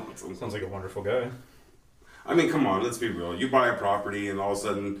 Lots. Sounds like a wonderful guy. I mean, come on, let's be real. You buy a property and all of a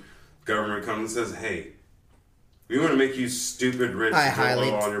sudden government comes and says, hey, We want to make you stupid rich I to go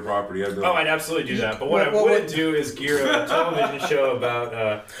highly- on your property. I'd be Oh, like, I'd absolutely do that. But what I wouldn't do is gear a television show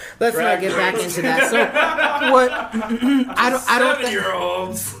about. Let's not get back into that. So what? I don't think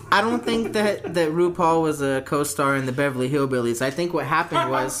 7-year-olds. I don't think that RuPaul was a co-star in the Beverly Hillbillies. I think what happened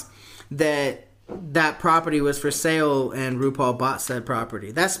was that property was for sale and RuPaul bought said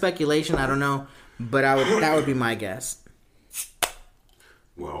property. That's speculation. I don't know, but that would be my guess.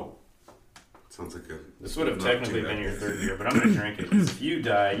 well, sounds like a... This would have technically been your third year, but I'm going to drink it. 'Cause if you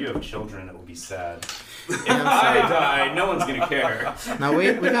die, you have children that will be sad. If I die, no one's going to care. Now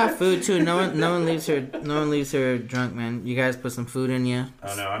we got food too. No one leaves here drunk, man. You guys put some food in you.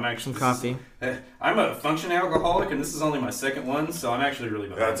 Oh no, I'm actually Some coffee. I'm a functioning alcoholic, and this is only my second one, so I'm actually really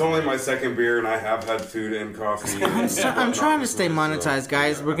behind. That's only my second beer, and I have had food and coffee. I'm trying to stay monetized,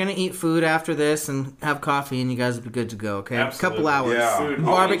 guys. We're gonna eat food after this and have coffee, and you guys will be good to go. Okay, Absolutely. Couple hours. Yeah. Food.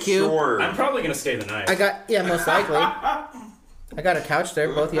 Barbecue. Sure. I'm probably going to stay the night. Most likely. I got a couch there.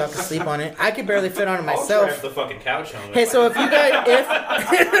 Both of y'all can sleep on it. I could barely fit on it I'll myself. drive the fucking couch home. Hey, so if you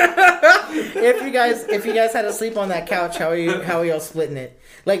guys, if you guys had to sleep on that couch, how are y'all splitting it?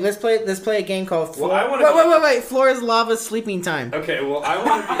 Like, let's play a game called Floor. Well, Wait. Floor is lava sleeping time. Okay, well,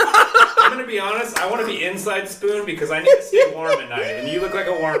 I'm gonna be honest. I want to be inside spoon because I need to stay warm at night, and you look like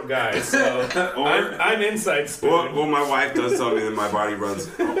a warm guy, so I'm inside spoon. Well, my wife does tell me that my body runs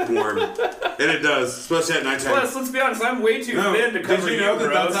warm, and it does, especially at nighttime. Plus, let's be honest. I'm way too thin to cover did you know that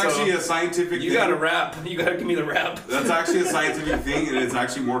bro, that's actually a scientific You thing? got to rap. You got to give me the rap. That's actually a scientific thing, and it's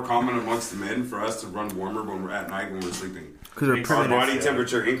actually more common amongst the men for us to run warmer when we're at night when we're sleeping. Makes Our sense, body yeah.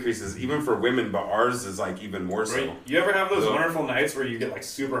 temperature increases, even for women, but ours is like even more so. Right? You ever have those So- wonderful nights where you get like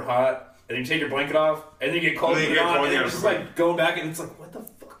super hot, and you take your blanket off, and then you get cold, And then and you get on, cold, and yeah. it's just like going back, and it's like, what the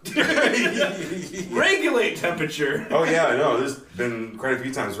fuck? Regulate temperature. Oh yeah, I know. There's been quite a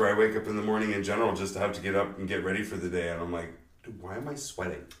few times where I wake up in the morning in general just to have to get up and get ready for the day, and I'm like, dude, why am I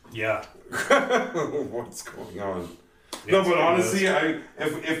sweating? Yeah. What's going on? No, but honestly,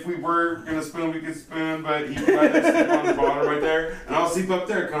 if we were gonna spin, we could spin, but he can either sleep on the bottom right there, and I'll sleep up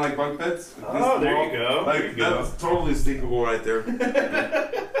there, kind of like bunk beds. Oh, there you go. Like There you go. that's totally sleepable right there.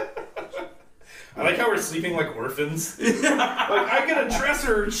 I like how we're sleeping like orphans. Like, I get a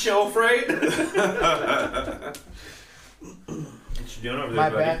dresser shelf, right? What you doing over there, My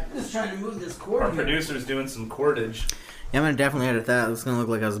buddy? bad. Just trying to move this cord. Our here. producer's doing some cordage. Yeah, I'm gonna definitely edit that. It's gonna look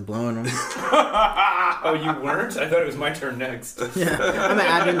like I was blowing them. Oh, you weren't? I thought it was my turn next. Yeah, I'm gonna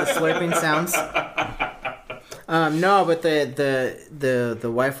add in the slurping sounds. No, but the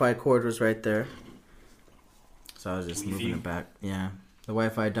Wi-Fi cord was right there, so I was just moving it back. Yeah, the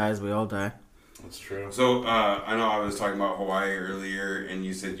Wi-Fi dies, we all die. That's true. So I know I was talking about Hawaii earlier, and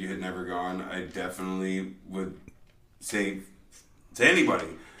you said you had never gone. I definitely would say to anybody,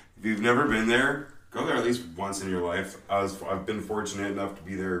 if you've never been there, go there at least once in your life. I've been fortunate enough to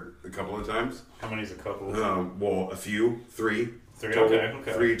be there a couple of times. How many's a couple? Well, a few, three. Three, Total,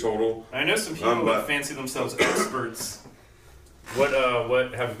 okay. 3 total. I know some people that fancy themselves experts. What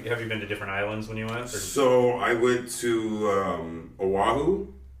have you been to different islands when you went? Or? So I went to Oahu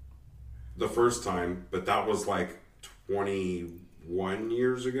the first time, but that was like 21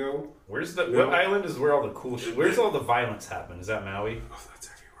 years ago. Where's the what island is where all the cool shit? Where's all the violence happen? Is that Maui? Oh,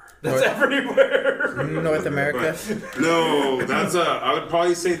 that's everywhere. That's everywhere. North America. But, no, that's I would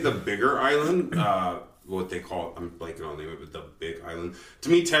probably say the bigger island. What they call it, I'm blanking on the name of it, the Big Island. To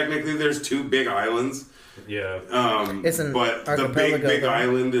me, technically, there's 2 big islands. Yeah. It's an But the archipelago, big though.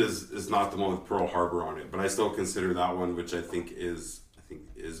 island is not the one with Pearl Harbor on it. But I still consider that one, which I think is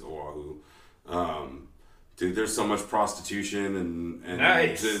Oahu. Dude, there's so much prostitution and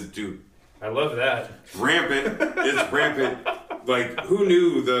Nice. Dude, I love that. rampant. It's rampant. Like, who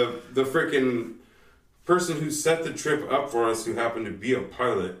knew the freaking person who set the trip up for us, who happened to be a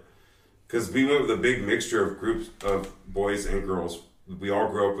pilot, because we went with a big mixture of groups of boys and girls. We all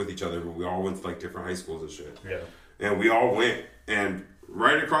grew up with each other, but we all went to like different high schools and shit. Yeah. And we all went, and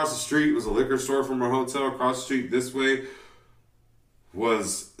right across the street was a liquor store from our hotel. Across the street this way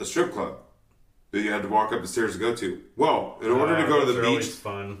was a strip club that you had to walk up the stairs to go to. Well, in order to go to Those the are beach always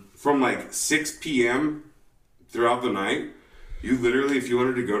fun. from like 6 p.m. throughout the night, you literally, if you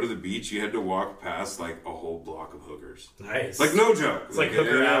wanted to go to the beach, you had to walk past like a whole block of hookers. Nice. Like, no joke. It's like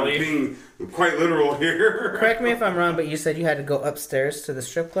Hooker and I'm Alley. being quite literal here. Correct me if I'm wrong, but you said you had to go upstairs to the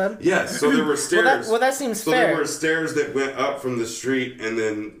strip club? Yes, so there were stairs. Well, that seems so fair. there were stairs that went up from the street, and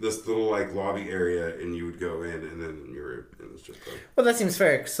then this little like lobby area, and you would go in, and then you were in the the strip club. Well, that seems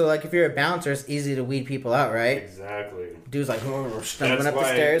fair. So, like, if you're a bouncer, it's easy to weed people out, right? Exactly. Dude's like, stumbling up the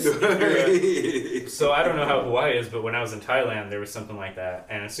why- stairs. So I don't know how Hawaii is, but when I was in Thailand, there was something like that.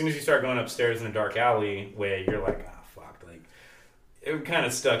 And as soon as you start going upstairs in a dark alleyway, you're like, fuck, like, it kind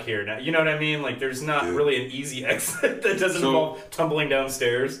of stuck here now. You know what I mean? Like, there's not really an easy exit that doesn't involve tumbling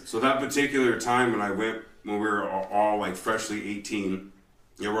downstairs. So that particular time when we were all like freshly 18,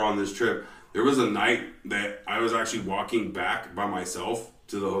 and we're on this trip, there was a night that I was actually walking back by myself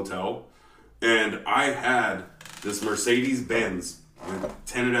to the hotel, and I had this Mercedes-Benz with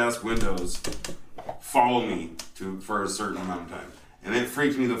tinted-ass windows follow me for a certain amount of time. And it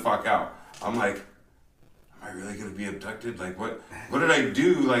freaked me the fuck out. I'm like, am I really going to be abducted? Like, what did I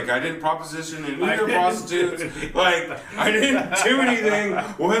do? Like, I didn't proposition any other prostitutes. Like, I didn't do anything.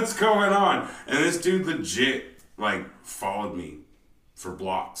 What's going on? And this dude legit, like, followed me for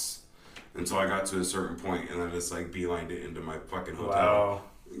blocks until I got to a certain point, and I just, like, beelined it into my fucking hotel. Wow.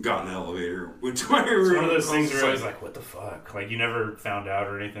 Got in the elevator, went to my room. It's one of those things where you're always like, what the fuck? Like, you never found out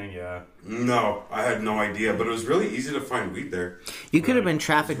or anything? Yeah. No, I had no idea, but it was really easy to find weed there. You could have been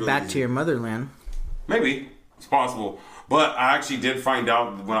trafficked really back easy. to your motherland. Maybe. It's possible. But I actually did find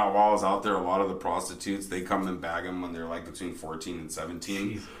out while I was out there, a lot of the prostitutes, they come and bag them when they're like between 14 and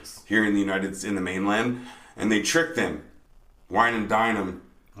 17 Jesus. here in the mainland, and they trick them, wine and dine them.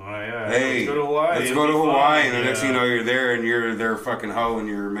 Oh, yeah. Hey, let's go to Hawaii. let's It'll go to be Hawaii, fun. and the next thing you know, you're there, and you're their fucking hoe, and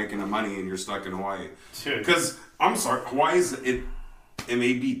you're making the money, and you're stuck in Hawaii. Because, I'm sorry, Hawaii's, it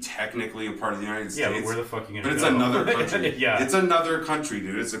may be technically a part of the United States. Yeah, but where the fuck are you But going it's to go? another country. Yeah. It's another country,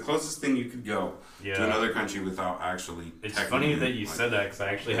 dude. It's the closest thing you could go to Yeah. another country without actually. It's funny that you said that, because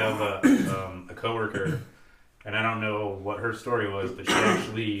I actually have a coworker, and I don't know what her story was, but she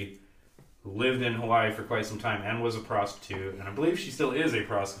actually lived in Hawaii for quite some time and was a prostitute, and I believe she still is a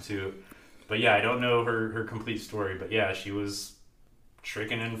prostitute. But yeah, I don't know her complete story, but yeah, she was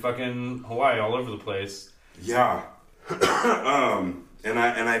tricking in fucking Hawaii all over the place. Yeah. And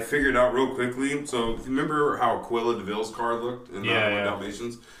I figured out real quickly. So remember how Aquila DeVille's car looked in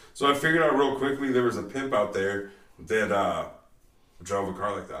Dalmatians? So I figured out real quickly there was a pimp out there that drove a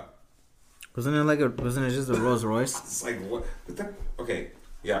car like that. Wasn't it just a Rolls Royce? It's like what? Okay.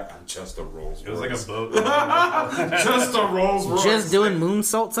 Yeah, just a Rolls Royce. It was like a boat. Just a Rolls Royce. Just doing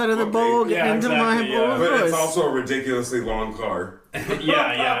moonsaults out of the bowl, getting into my exactly, Rolls But Royce. it's also a ridiculously long car.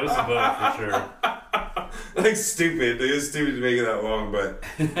 yeah, it was a boat for sure. Like stupid. It was stupid to make it that long, but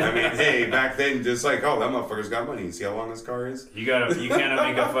I mean, hey, back then, just like, oh, that motherfucker's got money. You see how long this car is? You cannot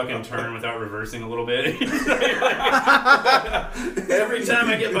make a fucking turn without reversing a little bit. Every time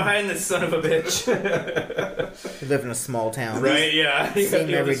I get behind this son of a bitch. You live in a small town. Right, yeah. You See him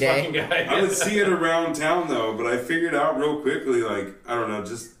got every this day. fucking guy. I would see it around town though, but I figured out real quickly, like, I don't know,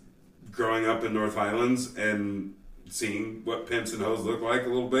 just growing up in North Highlands and seeing what pimps and hoes look like a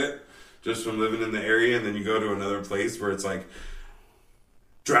little bit, just from living in the area, and then you go to another place where it's like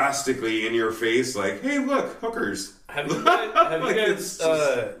drastically in your face, like, hey, look, hookers. Have you guys Like, it's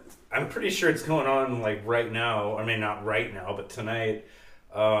just- I'm pretty sure it's going on like right now. I mean, not right now, but tonight.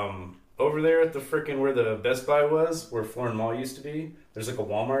 Over there at the frickin' where the Best Buy was, where Florin Mall used to be, there's like a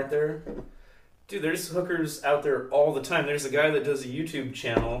Walmart there. Dude, there's hookers out there all the time. There's a guy that does a YouTube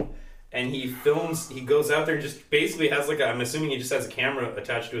channel, and he goes out there and just basically has like I'm assuming he just has a camera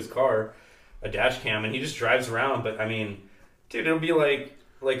attached to his car, a dash cam, and he just drives around. But I mean, dude, it'll be like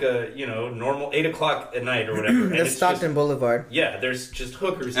a, normal 8 o'clock at night or whatever. And That's Stockton Boulevard. Yeah, there's just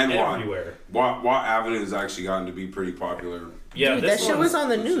hookers And everywhere. Watt Avenue's actually gotten to be pretty popular. Yeah, Dude, this that shit was on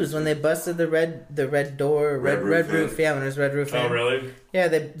the news when they busted the red roof. Yeah, when it was Red Roof. Oh, Inn. really? Yeah,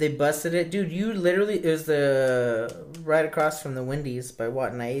 they busted it. Dude, you literally, it was right across from the Wendy's by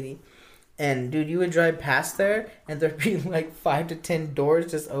Watt and I-80. And dude, you would drive past there, and there'd be like 5 to 10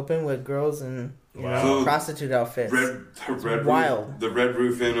 doors just open with girls in Wow. prostitute outfits. Wild. The Red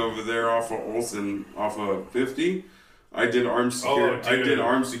Roof Inn over there off of Olsen, off of 50. I did armed security. I did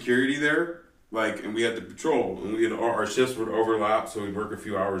armed security there, and we had to patrol, and we had our shifts would overlap, so we'd work a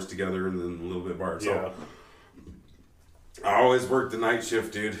few hours together and then a little bit by ourselves. Yeah. I always worked the night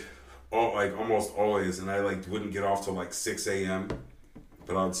shift, dude. Almost always, and I wouldn't get off till 6 a.m.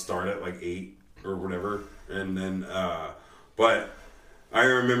 But I'd start at 8 or whatever, and then but I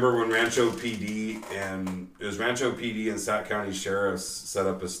remember when Rancho PD and Sac County Sheriffs set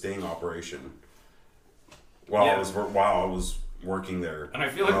up a sting operation while I was working there. And I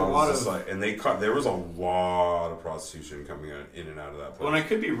feel like a lot of there was a lot of prostitution coming in and out of that place. Well, and I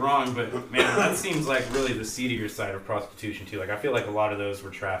could be wrong, but man, that seems like really the seedier side of prostitution too. Like I feel like a lot of those were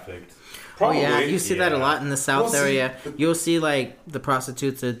trafficked. Probably. Oh yeah, you see that a lot in the South area. You'll see like the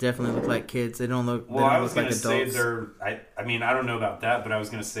prostitutes that definitely look like kids. They don't look. Well, they don't I was look gonna like say adults. I mean, I don't know about that, but I was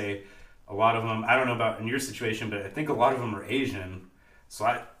gonna say a lot of them. I don't know about in your situation, but I think a lot of them are Asian.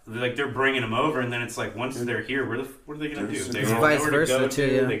 So they're bringing them over, and then it's like once they're here, what are they gonna do? They vice versa too.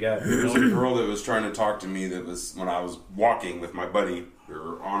 Yeah. They got There's a girl that was trying to talk to me. That was when I was walking with my buddy. We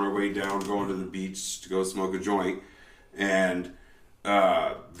were on our way down, going to the beach to go smoke a joint, and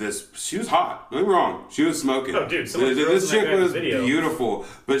she was hot. Don't get me wrong, she was smoking. Oh, dude, this chick was beautiful,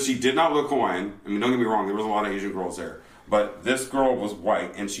 but she did not look Hawaiian. I mean, don't get me wrong, there was a lot of Asian girls there, but this girl was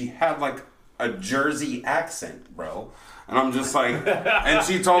white, and she had like a Jersey accent, bro. And I'm just like, and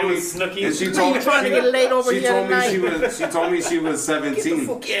she told me, and she told me, she told me she was 17.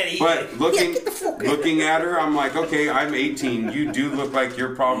 But looking at her, I'm like, okay, I'm 18. You do look like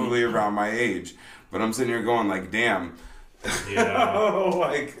you're probably around my age. But I'm sitting here going like, damn. Yeah. Oh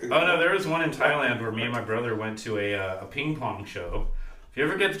no, there was one in Thailand where me and my brother went to a ping pong show. If you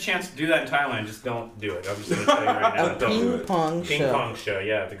ever get the chance to do that in Thailand, just don't do it. I'm just going to tell you right now. Ping pong show,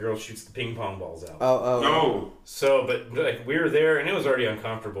 yeah. The girl shoots the ping pong balls out. No. So, but like we were there, and it was already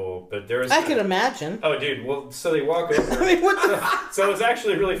uncomfortable. But there was. I can imagine. Oh, dude. Well, so they walk over. I mean, what the? So it's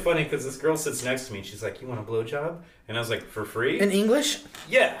actually really funny because this girl sits next to me, and she's like, "You want a blowjob?" And I was like, "For free?" In English?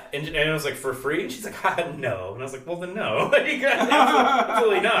 Yeah. And I was like, "For free?" And she's like, "No." And I was like, "Well, then no."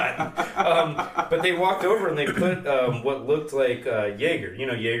 Absolutely not. But they walked over and they put what looked like Jaeger. You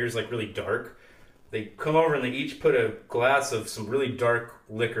know, Jaeger's like really dark. They come over and they each put a glass of some really dark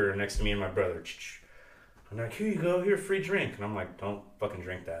liquor next to me and my brother. I'm like, here you go, here, free drink. And I'm like, don't fucking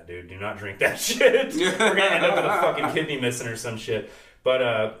drink that, dude. Do not drink that shit. We're gonna end up with a fucking kidney missing or some shit.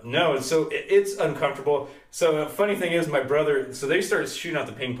 But no, so it's uncomfortable. So funny thing is, my brother, so they started shooting out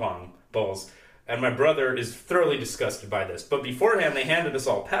the ping pong balls, and my brother is thoroughly disgusted by this. But beforehand, they handed us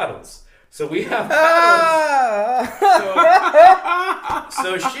all paddles. So we have paddles.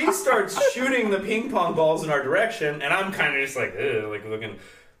 So she starts shooting the ping pong balls in our direction, and I'm kind of just like, ugh, like looking.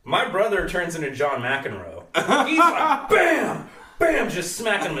 My brother turns into John McEnroe. He's like, bam! Bam! Just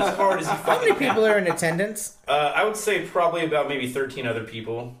smacking him as hard as he fucking can. How many people are in attendance? I would say probably about maybe 13 other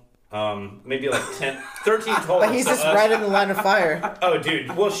people. Maybe like 13 total. But he's just right in the line of fire. Oh,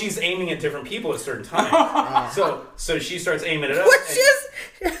 dude. Well, she's aiming at different people at certain times. So she starts aiming it up. What's just...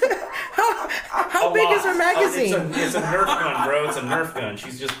 How big is her magazine? It's a Nerf gun, bro. It's a Nerf gun.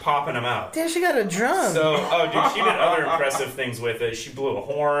 She's just popping them out. Damn, she got a drum. So, dude, she did other impressive things with it. She blew a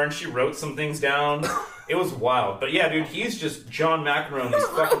horn. She wrote some things down. It was wild. But yeah, dude, he's just John McEnroe these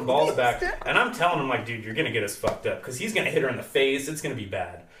fucking balls back. And I'm telling him, like, dude, you're going to get us fucked up. Because he's going to hit her in the face. It's going to be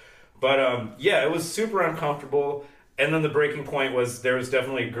bad. But, yeah, it was super uncomfortable. And then the breaking point was there was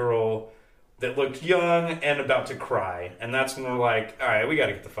definitely a girl that looked young and about to cry. And that's when we're like, all right, we got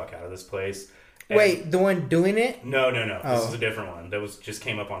to get the fuck out of this place. And wait, the one doing it? No. This is a different one. That just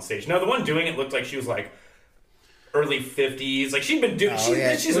came up on stage. No, the one doing it looked like she was like early 50s. Like she'd been doing.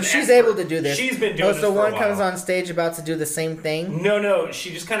 She's able to do this. She's been doing. So one comes on stage about to do the same thing. No.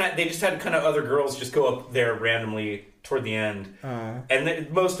 She just they just had kind of other girls just go up there randomly toward the end,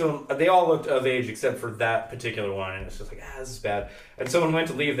 and most of them, they all looked of age except for that particular one, and it's just like, this is bad. And so when we went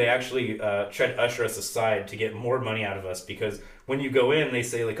to leave, they actually tried to usher us aside to get more money out of us, because when you go in, they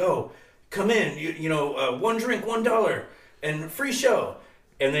say like, oh, come in, you know, one drink, $1, and free show.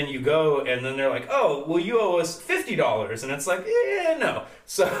 And then you go, and then they're like, oh, well, you owe us $50. And it's like, yeah, no.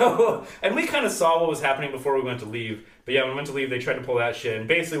 So, and we kind of saw what was happening before we went to leave. But yeah, when we went to leave, they tried to pull that shit. And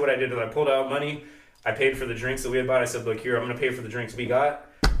basically what I did is I pulled out money. I paid for the drinks that we had bought. I said, look, here, I'm going to pay for the drinks we got,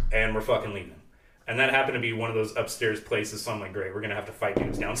 and we're fucking leaving. And that happened to be one of those upstairs places, so I'm like, great, we're going to have to fight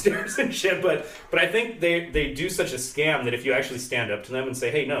dudes downstairs and shit. But I think they do such a scam that if you actually stand up to them and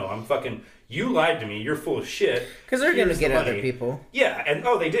say, hey, no, I'm fucking, you lied to me, you're full of shit. Because they're going to get other people. Yeah, and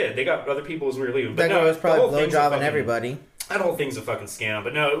they did. They got other people as we were leaving. But that girl was probably blowjobbing everybody. That whole thing's a fucking scam.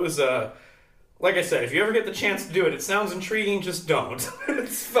 But no, it was, like I said, if you ever get the chance to do it, it sounds intriguing, just don't.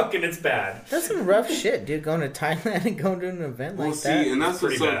 It's bad. That's some rough shit, dude, going to Thailand and going to an event like that. Well, see, and that's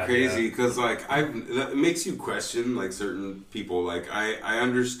what's so crazy, because, like, that makes you question, like, certain people. Like, I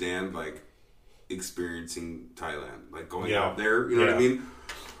understand, like, experiencing Thailand, like, going out there, you know what I mean?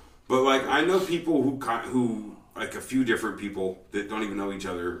 But, like, I know people who, like, a few different people that don't even know each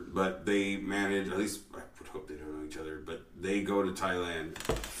other, but they manage, at least I would hope they don't know each other, but they go to Thailand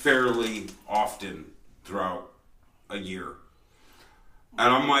fairly often throughout a year.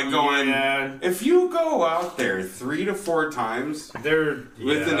 And I'm like going, if you go out there 3 to 4 times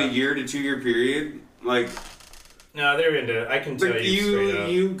within a year to 2 year period, like... No, they're into. I can tell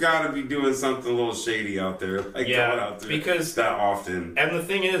you gotta be doing something a little shady out there, like going out there because that often. And the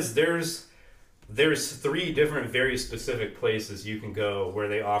thing is, there's 3 different, very specific places you can go where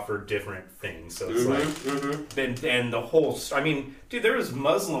they offer different things. So it's and the whole. I mean, dude, there was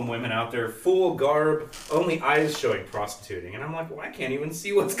Muslim women out there, full garb, only eyes showing, prostituting, and I'm like, well, I can't even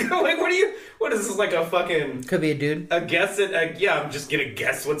see what's going. What is this, like a fucking? Could be a dude. A guess it. Yeah, I'm just gonna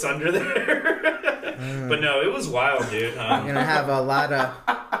guess what's under there. But no, it was wild, dude. You're gonna have a lot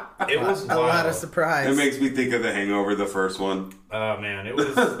of. It was a lot of surprise. It makes me think of The Hangover, the first one. Oh man, it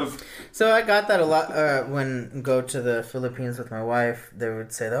was. So I got that a lot when I go to the Philippines with my wife. They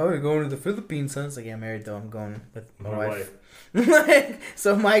would say, "Oh, you're going to the Philippines?" So I was like, "Yeah, I'm married though. I'm going with my wife."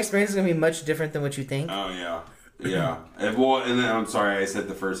 So my experience is gonna be much different than what you think. Oh yeah. And then I'm sorry, I said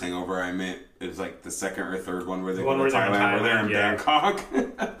the first Hangover. I meant it was like the second or third one where they go to Thailand, where they're in Bangkok.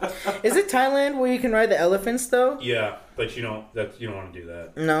 Is it Thailand where you can ride the elephants though? Yeah, but you don't want to do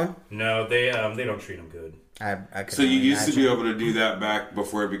that. No, they don't treat them good. I so you used to be able to do that back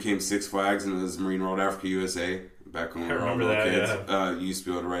before it became Six Flags and it was Marine World Africa USA. Back when we were all little kids, you used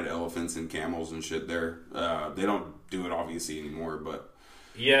to be able to ride elephants and camels and shit there. They don't do it obviously anymore, but.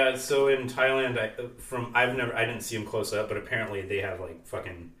 Yeah, so in Thailand, I didn't see them close up, but apparently they have like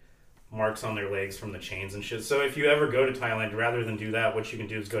fucking marks on their legs from the chains and shit. So if you ever go to Thailand, rather than do that, what you can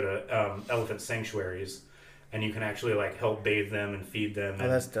do is go to elephant sanctuaries, and you can actually like help bathe them and feed them. Oh,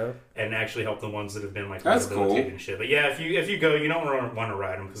 that's dope. And actually help the ones that have been like rehabilitated and shit. But yeah, if you go, you don't want to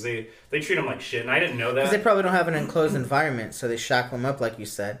ride them because they treat them like shit, and I didn't know that. Because they probably don't have an enclosed environment, so they shackle them up like you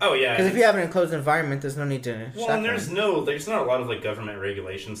said. Oh yeah. Because if you have an enclosed environment, there's no need to. Well, and there's not a lot of like government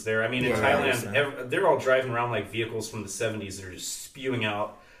regulations there. I mean, in Thailand, they're all driving around like vehicles from the 70s that are just spewing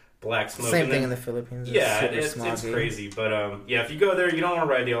out black smoke. Same thing in the Philippines. It's crazy. But if you go there, you don't want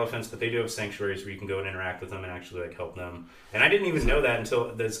to ride the elephants, but they do have sanctuaries where you can go and interact with them and actually like help them. And I didn't even know that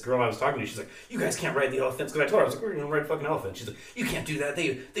until this girl I was talking to, she's like, "You guys can't ride the elephants." Because I told her, I was like, "We're going to ride fucking elephants." She's like, "You can't do that.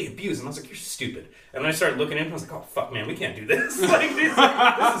 They abuse them." I was like, "You're stupid." And when I started looking into it, I was like, "Oh fuck, man, we can't do this. Like, this is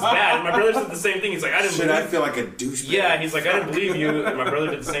bad." And my brother said the same thing. He's like, "I didn't." I feel like a douchebag. Yeah, he's like, "I didn't believe you." And my brother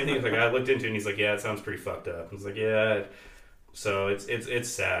did the same thing. He's like, "I looked into it," and he's like, "Yeah, it sounds pretty fucked up." I was like, "Yeah." So it's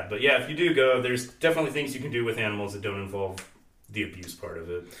sad, but yeah, if you do go, there's definitely things you can do with animals that don't involve the abuse part of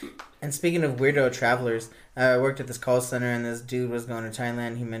it. And speaking of weirdo travelers, I worked at this call center, and this dude was going to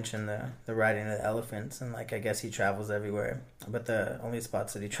Thailand. He mentioned the riding of the elephants, and like I guess he travels everywhere, but the only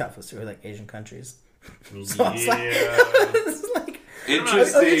spots that he travels to are like Asian countries. So I was like,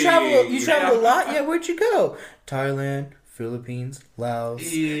 interesting. Oh, you travel a lot? Yeah, where'd you go? Thailand, Philippines, Laos,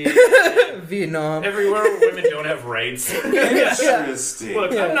 Vietnam. Everywhere where women don't have rights. Interesting.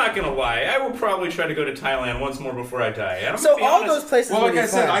 Look, I'm not going to lie. I will probably try to go to Thailand once more before I die. So all those places well, like I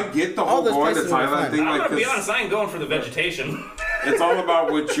said, fun. I get the whole going to Thailand thing. I'm going to be honest, I ain't going for the vegetation. It's all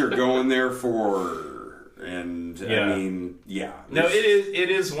about what you're going there for. And, I mean, yeah. No, it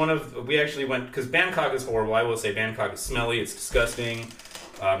is one of... We actually went... Because Bangkok is horrible. I will say Bangkok is smelly. It's disgusting.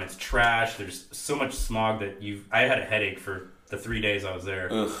 It's trash. There's so much smog that I had a headache for the 3 days I was there.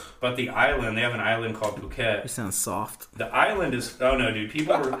 Ugh. But the island, they have an island called Phuket. You sound soft. The island is... Oh, no, dude.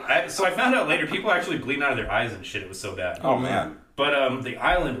 People were... So I found out later, people actually bleeding out of their eyes and shit. It was so bad. Oh, man. But the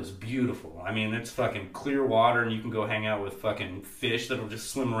island was beautiful. I mean, it's fucking clear water, and you can go hang out with fucking fish that'll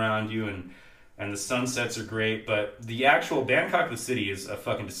just swim around you, and the sunsets are great. But the actual Bangkok, the city, is a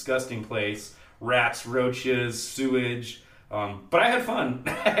fucking disgusting place. Rats, roaches, sewage... but I had fun.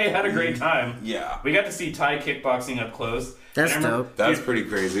 I had a great time. Yeah. We got to see Thai kickboxing up close. That's dope. That's pretty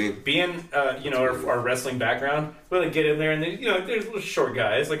crazy. Being, our wrestling background, we like get in there and, there's little short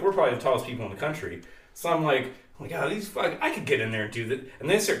guys. Like, we're probably the tallest people in the country. So I'm like, I could get in there and do that. And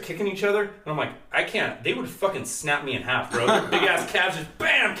they start kicking each other. And I'm like, I can't. They would fucking snap me in half, bro. Their big ass calves just,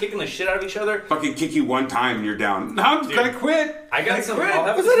 bam, kicking the shit out of each other. Fucking kick you one time and you're down. No, I'm gonna quit. I got some.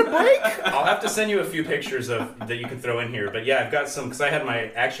 Was that a break? I'll have to send you a few pictures that you can throw in here. But yeah, I've got some, because I had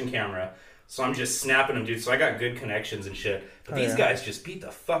my action camera. So I'm just snapping them, dude. So I got good connections and shit. But these guys just beat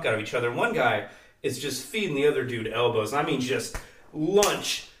the fuck out of each other. One guy is just feeding the other dude elbows. I mean, just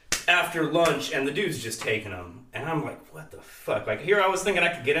lunch after lunch, and the dude's just taking them. And I'm like, what the fuck? Like, here I was thinking I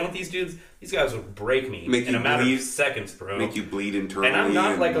could get in with these dudes. These guys would break me in a matter of seconds, bro. Make you bleed internally. And I'm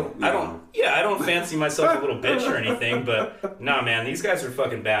not like I don't fancy myself a little bitch or anything, but nah, man, these guys are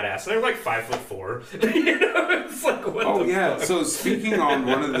fucking badass. And they're like 5'4". It's like, what the fuck? So speaking on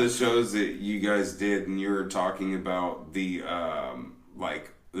one of the shows that you guys did, and you were talking about the,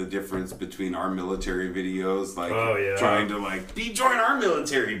 the difference between our military videos, like trying to like join our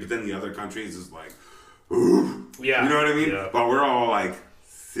military, but then the other countries is like, ooh, you know what I mean? Yeah. But we're all like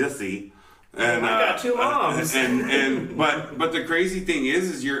sissy. And I got 2 moms. But the crazy thing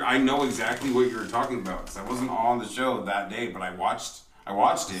is I know exactly what you were talking about because I wasn't on the show that day, but I watched it. I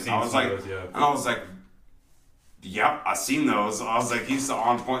was like, and I was like, yep, I seen those. I was like, he's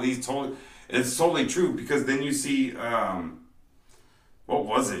on point. It's totally true because then you see, what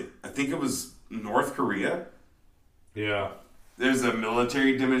was it? I think it was North Korea. Yeah. There's a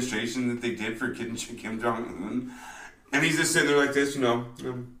military demonstration that they did for Kim Jong-un, and he's just sitting there like this, yeah.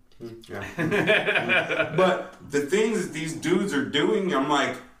 But the things that these dudes are doing, I'm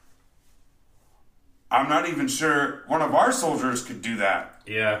like, I'm not even sure one of our soldiers could do that.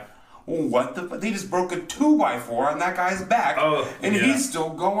 Yeah. What the? They just broke a 2x4 on that guy's back, and he's still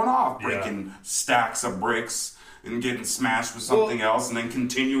going off, breaking stacks of bricks and getting smashed with something else, and then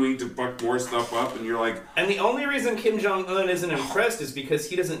continuing to fuck more stuff up, and you're like... And the only reason Kim Jong-un isn't impressed is because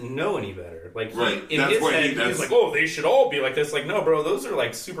he doesn't know any better. Like, in that's his head, he's like, oh, they should all be like this. Like, no, bro, those are,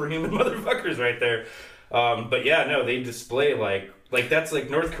 like, superhuman motherfuckers right there. But, yeah, no, they display, like, that's,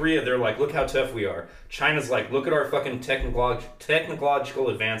 like, North Korea, they're like, look how tough we are. China's like, look at our fucking technological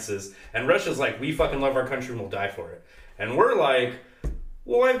advances. And Russia's like, we fucking love our country and we'll die for it. And we're like,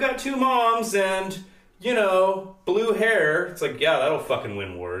 well, I've got 2 moms and... blue hair. It's like, yeah, that'll fucking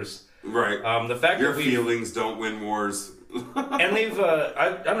win wars. Right. The fact your that feelings don't win wars. And they've,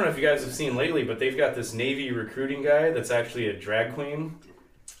 I don't know if you guys have seen lately, but they've got this Navy recruiting guy that's actually a drag queen.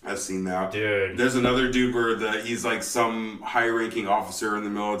 I've seen that. Dude. There's another dude where he's like some high-ranking officer in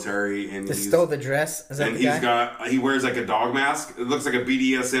the military, and he stole the dress. Is that and the guy? he wears like a dog mask. It looks like a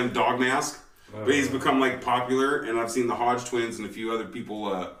BDSM dog mask, but he's become like popular. And I've seen the Hodge twins and a few other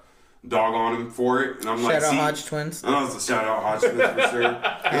people dog on him for it, and I'm like, shout out Hodge twins. Shout out Hodge twins for sure.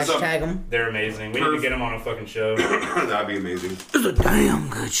 Hashtag them. They're amazing. We need to get them on a fucking show. That'd be amazing. It's a damn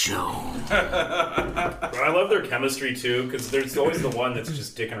good show. But I love their chemistry too, because there's always the one that's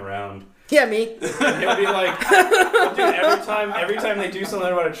just dicking around. Yeah, me. It would be like, dude, every time they do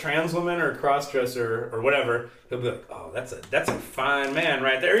something about a trans woman or a crossdresser or whatever, he'll be like, oh, that's a fine man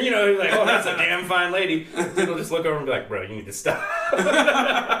right there. He's like, oh, that's a damn fine lady. He'll just look over and be like, bro, you need to stop.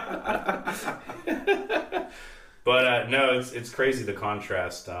 But no, it's crazy the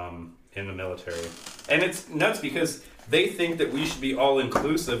contrast in the military, and it's nuts because they think that we should be all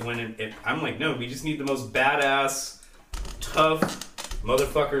inclusive when I'm like, no, we just need the most badass, tough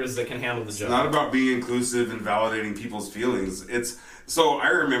motherfuckers that can handle the job. It's not about being inclusive and validating people's feelings. So I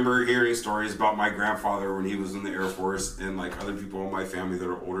remember hearing stories about my grandfather when he was in the Air Force and like other people in my family that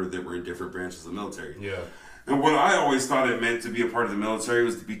are older that were in different branches of the military. Yeah. And what I always thought it meant to be a part of the military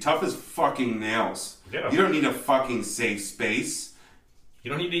was to be tough as fucking nails. Yeah. You don't need a fucking safe space.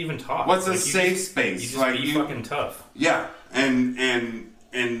 You don't need to even talk. What's a safe space? You just be fucking tough. Yeah. And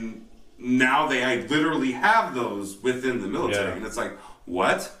now I literally have those within the military. Yeah. And it's like,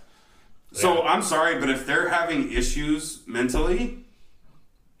 what? So I'm sorry, but if they're having issues mentally,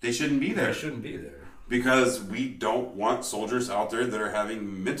 they shouldn't be there. They shouldn't be there. Because we don't want soldiers out there that are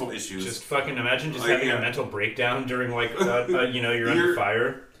having mental issues. Just fucking imagine having a mental breakdown during you're under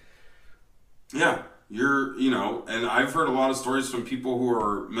fire. Yeah. And I've heard a lot of stories from people who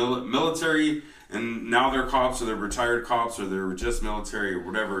are military and now they're cops or they're retired cops or they're just military or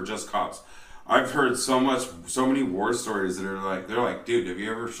whatever, just cops. I've heard so many war stories that are they're like, dude, have you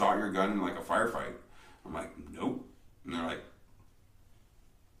ever shot your gun in like a firefight? I'm like, nope. And they're like,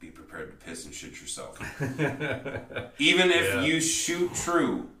 be prepared to piss and shit yourself. Even if you shoot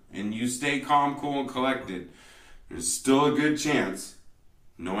true and you stay calm, cool, and collected, there's still a good chance,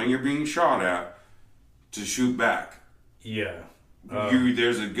 knowing you're being shot at, to shoot back. Yeah.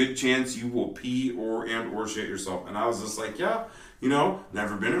 There's a good chance you will pee or shit yourself. And I was just like, yeah,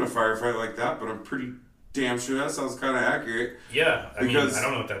 never been in a firefight like that, but I'm pretty damn sure that sounds kind of accurate. Yeah, I mean, I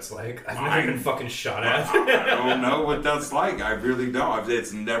don't know what that's like. I've never been fucking shot at. I don't know what that's like. I really don't.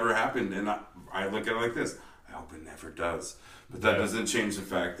 It's never happened, and I look at it like this. I hope it never does. But that doesn't change the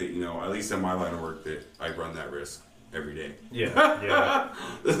fact that, at least in my line of work, that I run that risk every day. Yeah.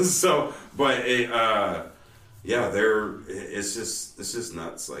 So, but it's just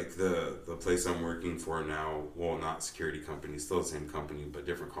nuts. Like the place I'm working for now, well, not security company, still the same company, but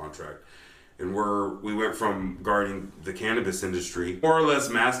different contract. And we went from guarding the cannabis industry, more or less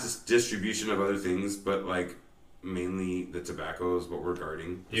mass distribution of other things, but like mainly the tobacco is what we're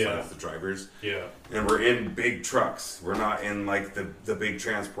guarding, besides the drivers. Yeah. And we're in big trucks. We're not in like the big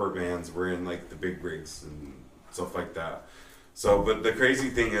transport vans. We're in like the big rigs and stuff like that. So, but the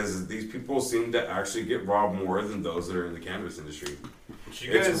crazy thing is these people seem to actually get robbed more than those that are in the cannabis industry.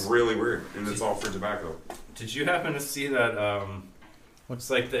 It's really weird, and it's all for tobacco. Did you happen to see that? What's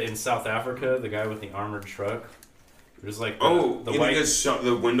like in South Africa, the guy with the armored truck? There's like the white gets shot.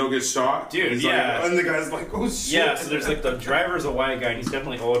 The window gets shot, dude. And and the guy's like, "Oh shit!" Yeah, so there's like the driver's a white guy, and he's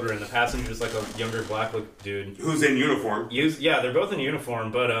definitely older, and the passenger's like a younger black dude who's in uniform. They're both in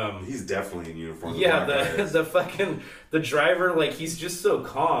uniform, but he's definitely in uniform. Yeah, the driver, like, he's just so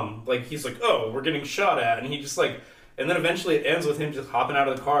calm. Like, he's like, "Oh, we're getting shot at," and he just like, and then eventually it ends with him just hopping out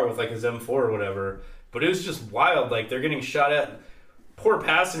of the car with like his M4 or whatever. But it was just wild. Like, they're getting shot at. Poor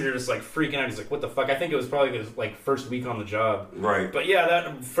passenger just like freaking out. He's like, "What the fuck?" I think it was probably his like first week on the job. Right. But yeah,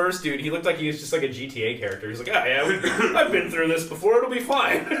 that first dude, he looked like he was just like a GTA character. He's like, "Oh yeah, I've been through this before. It'll be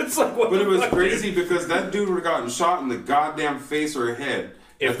fine." It's like, what? But it was crazy because that dude would have gotten shot in the goddamn face or head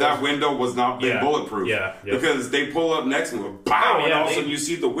if that window was not been bulletproof. Yeah. Because they pull up next to him, pow, and all of a sudden you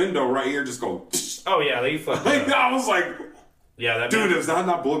see the window right here just go. Oh yeah, they fucked. I was like, yeah, that dude, if that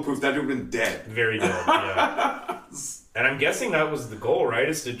not bulletproof, that dude would have been dead. Very dead. Yeah. And I'm guessing that was the goal, right?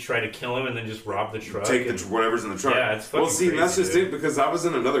 Is to try to kill him and then just rob the truck. Take whatever's in the truck. Yeah, it's fucking crazy, that's just dude. it, because I was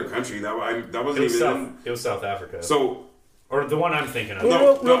in another country. That wasn't It was South Africa. So, or the one I'm thinking of.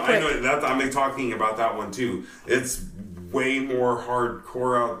 No, I know that. I'm talking about that one too. It's way more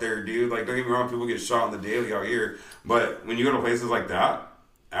hardcore out there, dude. Like, don't get me wrong, people get shot on the daily out here. But when you go to places like that,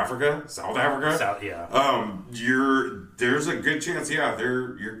 Africa, South Africa, there's a good chance,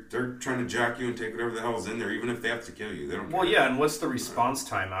 they're trying to jack you and take whatever the hell's in there, even if they have to kill you. They don't care. Well, yeah, and what's the response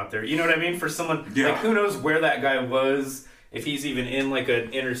time out there? You know what I mean? For someone, like, who knows where that guy was, if he's even in, like,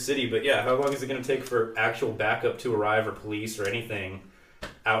 an inner city. But, yeah, how long is it going to take for actual backup to arrive, or police, or anything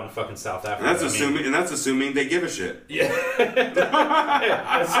out in fucking South Africa? And that's assuming they give a shit. Yeah.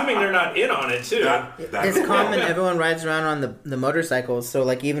 Assuming they're not in on it, too. It's common. Everyone rides around on the motorcycles. So,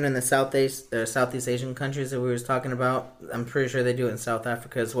 like, even in the Southeast Asian countries that we were talking about, I'm pretty sure they do it in South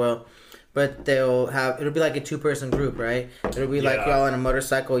Africa as well. But it'll be like a 2-person group, right? It'll be like y'all on a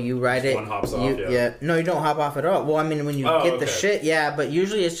motorcycle, you ride it. One hops off, No, you don't hop off at all. Well, I mean, when you get the shit, but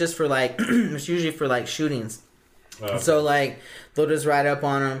usually it's just for, like, it's usually for, like, shootings. Okay. So, like, they'll just ride up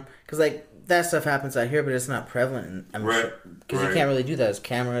on them. Because, like, that stuff happens out here, but it's not prevalent. Because you can't really do that. There's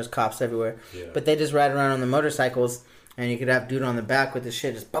cameras, cops everywhere. Yeah. But they just ride around on the motorcycles, and you could have dude on the back with the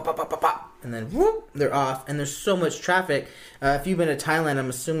shit just pop, pop, pop, pop, pop. And then, whoop, they're off. And there's so much traffic. If you've been to Thailand, I'm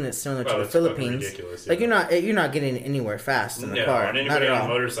assuming it's similar to the Philippines. Ridiculous, Like, you're not getting anywhere fast in the car. And anybody on a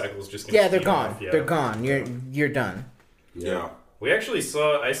motorcycle is just they're gone. Off, They're gone. You're done. Yeah. We actually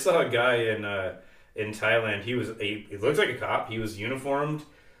I saw a guy in Thailand. He looked like a cop. He was uniformed,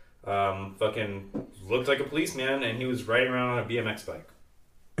 fucking looked like a policeman, and he was riding around on a BMX bike.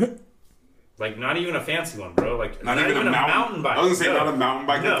 Like, not even a fancy one, bro. Like, not even a mountain bike. I was gonna say, not a mountain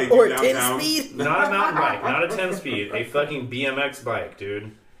bike that they do downtown. 10-speed. Not a mountain bike, not a 10-speed. A fucking BMX bike,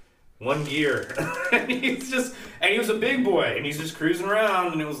 dude. One gear. And he was a big boy, and he's just cruising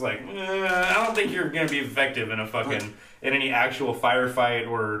around, and it was like, I don't think you're gonna be effective in any actual firefight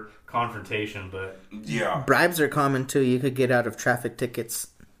or confrontation, but bribes are common too. You could get out of traffic tickets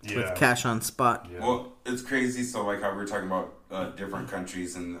with cash on spot. Yeah. Well, it's crazy. So, like how we were talking about different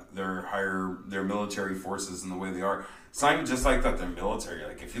countries and their military forces and the way they are. It's not even just like that. They're military.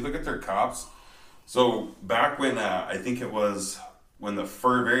 Like, if you look at their cops. So back when I think it was when the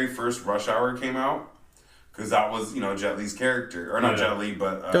very first Rush Hour came out, because that was Jet Li's character, or not Jet Li,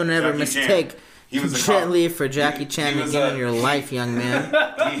 but don't ever Jackie mistake. Chan. He was Jet Li for Jackie Chan again in your life, young man.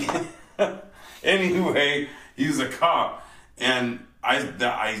 Anyway, he was a cop, and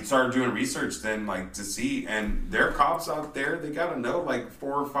I started doing research then, like, to see, and there are cops out there, they gotta know like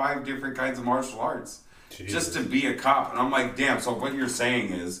 4 or 5 different kinds of martial arts just to be a cop. And I'm like, damn. So what you're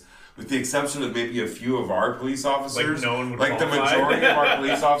saying is, with the exception of maybe a few of our police officers, no one would the qualify. majority of our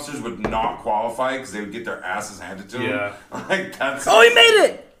police officers would not qualify because they would get their asses handed to them. Yeah. Like, that's. Oh, he made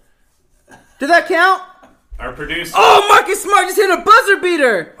it! Did that count? Our producer. Oh, Marcus Smart just hit a buzzer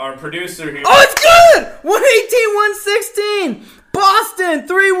beater. Our producer here. Oh, it's good. 118-116. Boston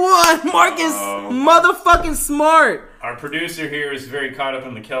 3-1. Marcus motherfucking Smart. Our producer here is very caught up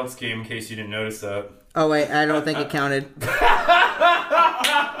in the Celts game. In case you didn't notice that. Oh wait, I don't think it counted.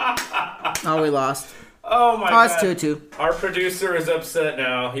 Oh, we lost. Oh my god. It's 2-2. Our producer is upset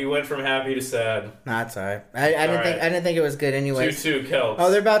now. He went from happy to sad. Nah, it's alright. I didn't think it was good anyway. 2-2 Celts.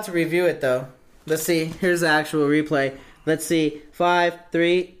 Oh, they're about to review it though. Let's see. Here's the actual replay. Let's see.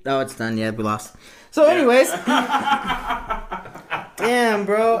 5-3. Oh, it's done. Yeah, we lost. So, anyways. Damn,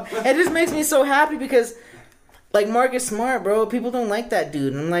 bro. It just makes me so happy because, like, Marcus Smart, bro, people don't like that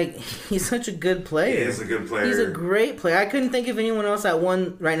dude. And I'm like, he's such a good player. He is a good player. He's a great player. I couldn't think of anyone else that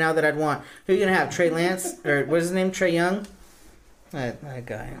won right now that I'd want. Who are you going to have? Trey Lance? Or what's his name? Trey Young? That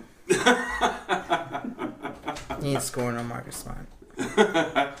guy. He ain't scoring on Marcus Smart.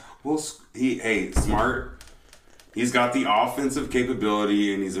 Well, Smart. He's got the offensive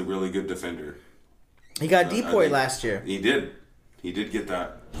capability, and he's a really good defender. He got depoy last year. He did. He did get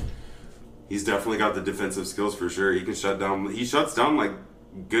that. He's definitely got the defensive skills for sure. He can shut down. He shuts down like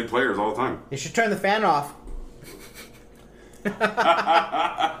good players all the time. You should turn the fan off.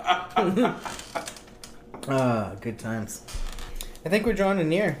 Good times. I think we're drawing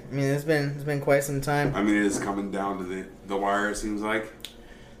near. I mean, it's been quite some time. I mean, it is coming down to the wire. It seems like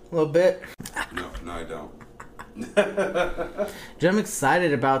a little bit. No, I don't. I'm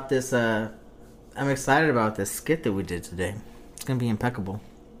excited about this. I'm excited about this skit that we did today. It's gonna be impeccable.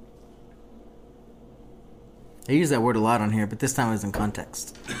 I use that word a lot on here, but this time it was in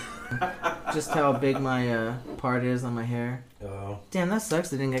context. Just how big my part is on my hair. Oh. Damn, that sucks.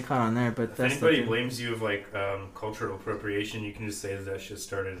 They didn't get caught on there. But if anybody blames you of like cultural appropriation, you can just say that shit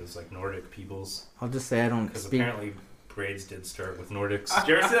started as like Nordic peoples. I'll just say I don't because speak. Apparently braids did start with Nordics. Did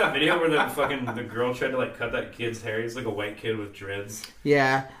you ever see that video where the girl tried to like cut that kid's hair? He's like a white kid with dreads.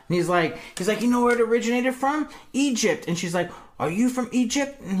 Yeah, and he's like, you know where it originated from? Egypt. And she's like, are you from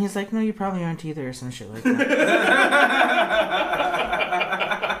Egypt? And he's like, no, you probably aren't either, or some shit like that.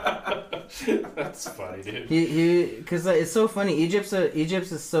 That's funny, dude. Because it's so funny. Egypt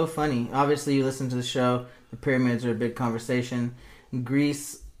is so funny. Obviously, you listen to the show. The pyramids are a big conversation.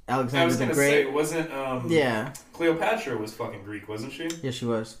 Greece. Alexander the Great. Say, wasn't yeah. Cleopatra was fucking Greek, wasn't she? Yeah, she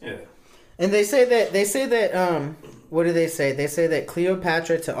was. Yeah. And they say that what do they say? They say that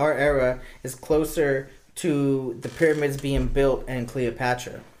Cleopatra to our era is closer to the pyramids being built and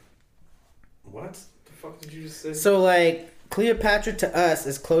Cleopatra. What the fuck did you just say? So like Cleopatra to us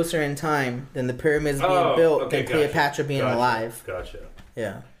is closer in time than the pyramids being built than Cleopatra being alive. Gotcha.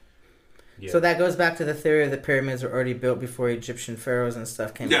 Yeah. So that goes back to the theory of the pyramids were already built before Egyptian pharaohs and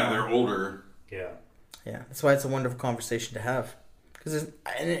stuff came. Yeah, they're older. Yeah. Yeah, that's why it's a wonderful conversation to have. Because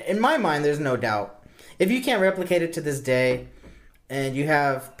in my mind, there's no doubt. If you can't replicate it to this day, and you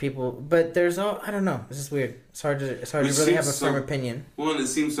have people, but there's I don't know. It's just weird. It's hard to really have a firm opinion. Well, and it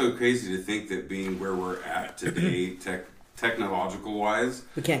seems so crazy to think that being where we're at today, technological wise,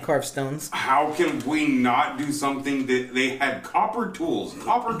 we can't carve stones. How can we not do something that they had copper tools?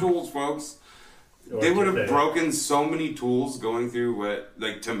 Copper tools, folks. They would have broken so many tools going through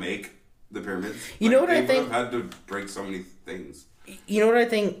to make the pyramids. You know what I think? They would have had to break so many things. You know what I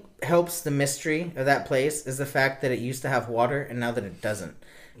think helps the mystery of that place is the fact that it used to have water and now that it doesn't.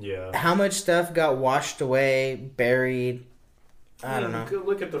 Yeah. How much stuff got washed away, buried? I don't know. Go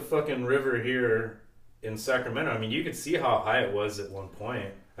look at the fucking river here in Sacramento. I mean, you could see how high it was at one point.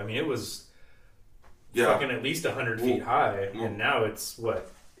 I mean, it was fucking at least 100 feet high, and now it's,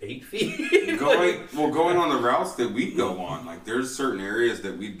 8 feet? going on the routes that we go on, like, there's certain areas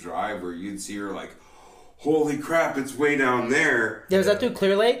that we'd drive where you'd see her, like, holy crap, it's way down there. Yeah, was that through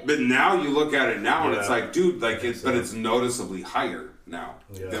Clear Lake? But now you look at it now, and it's like, dude, but it's noticeably higher now.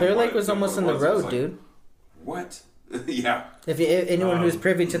 Yeah. Clear Lake was almost in the road, dude. What? Yeah. If anyone who's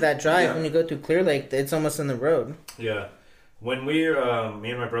privy to that drive, when you go through Clear Lake, it's almost in the road. Yeah. When me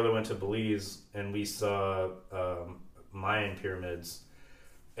and my brother went to Belize, and we saw Mayan pyramids,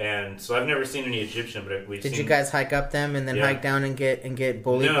 and so I've never seen any Egyptian, but we've seen... Did you guys hike up them and then hike down and get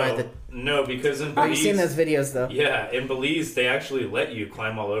bullied by the... No, because in Belize... I've seen those videos, though. Yeah, in Belize, they actually let you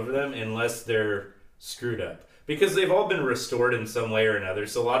climb all over them unless they're screwed up. Because they've all been restored in some way or another,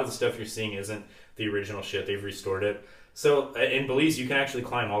 so a lot of the stuff you're seeing isn't the original shit. They've restored it. So in Belize, you can actually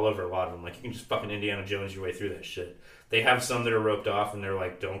climb all over a lot of them. Like, you can just fucking Indiana Jones your way through that shit. They have some that are roped off, and they're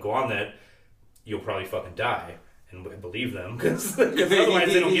like, don't go on that. You'll probably fucking die. And believe them, because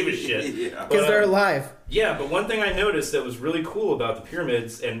otherwise they don't give a shit. Because they're alive. Yeah, but one thing I noticed that was really cool about the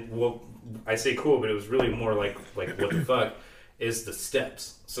pyramids, and I say cool, but it was really more like what the fuck, is the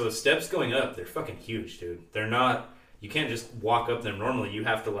steps. So the steps going up, they're fucking huge, dude. They're not, you can't just walk up them normally. You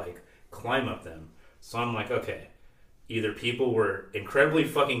have to like climb up them. So I'm like, okay, either people were incredibly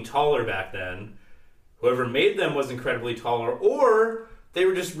fucking taller back then, whoever made them was incredibly taller, or they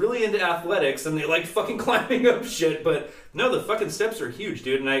were just really into athletics and they liked fucking climbing up shit. But no, the fucking steps are huge,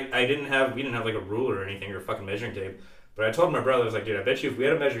 dude. And we didn't have like a ruler or anything or a fucking measuring tape. But I told my brother, I was like, dude, I bet you if we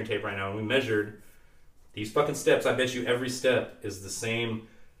had a measuring tape right now and we measured these fucking steps, I bet you every step is the same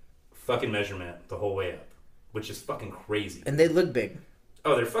fucking measurement the whole way up. Which is fucking crazy. And they look big.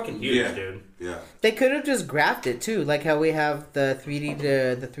 Oh, they're fucking huge, dude. Yeah. They could have just graphed it too, like how we have the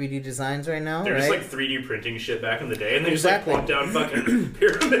 3D designs right now. They're just like 3D printing shit back in the day, and they just like plunk down fucking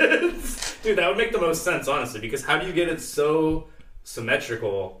pyramids. Dude, that would make the most sense, honestly, because how do you get it so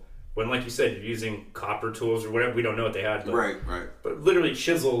symmetrical when, like you said, you're using copper tools or whatever. We don't know what they had, but, Right. but literally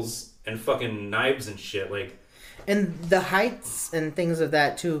chisels and fucking knives and shit. Like, And the heights and things of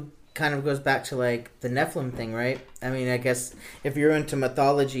that too kind of goes back to like the Nephilim thing, right? I mean, I guess if you're into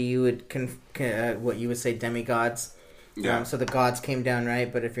mythology, you would what you would say demigods. Yeah. So the gods came down,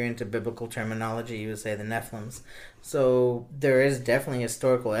 right? But if you're into biblical terminology, you would say the Nephilims. So there is definitely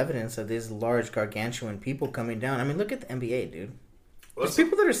historical evidence of these large gargantuan people coming down. I mean, look at the NBA, dude. There's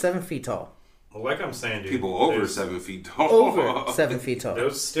people that are 7 feet tall. well, like I'm saying, dude. People over 7 feet tall. Over 7 feet tall.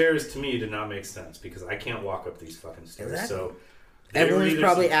 Those stairs to me did not make sense because I can't walk up these fucking stairs. Exactly. So Everyone's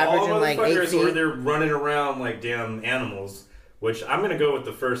probably averaging like 8 feet. Or they're running around like damn animals. Which I'm gonna go with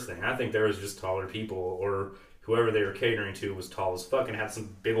the first thing. I think there was just taller people, or whoever they were catering to was tall as fuck and had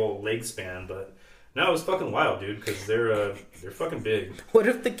some big old leg span. But no, it was fucking wild, dude. Because they're fucking big. What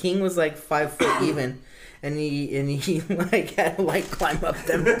if the king was like 5 foot even, and he like had to like climb up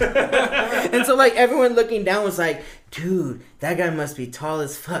them, and so like everyone looking down was like, dude, that guy must be tall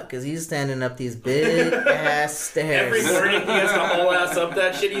as fuck because he's standing up these big ass stairs. Every morning he has to haul ass up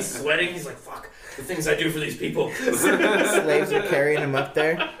that shit. He's sweating. He's like, fuck. The things I do for these people. Slaves are carrying him up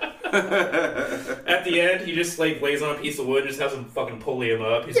there. At the end, he just like lays on a piece of wood and just has them fucking pulley him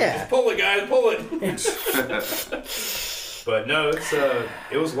up. He's like, just pull it, guys, pull it. But no,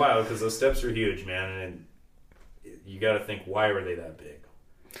 it was wild because those steps are huge, man, and you got to think, why were they that big?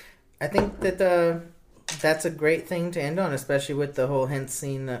 I think that that's a great thing to end on, especially with the whole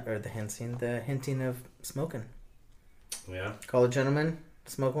hinting of smoking. Yeah, Call a gentleman,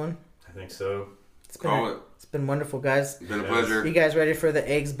 smoke one. I think so. It's been wonderful, guys. It's been a pleasure. You guys ready for the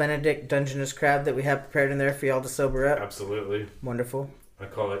Eggs Benedict Dungeness crab that we have prepared in there for y'all to sober up? Absolutely. Wonderful. I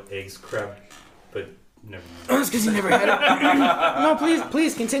call it eggs crab, but never mind. Oh, it's because you never had it. No,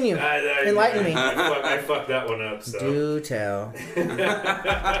 please continue. Enlighten me. I fucked that one up. So. Do tell. No,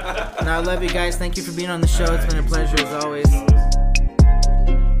 I love you guys. Thank you for being on the show. It's been a pleasure as always.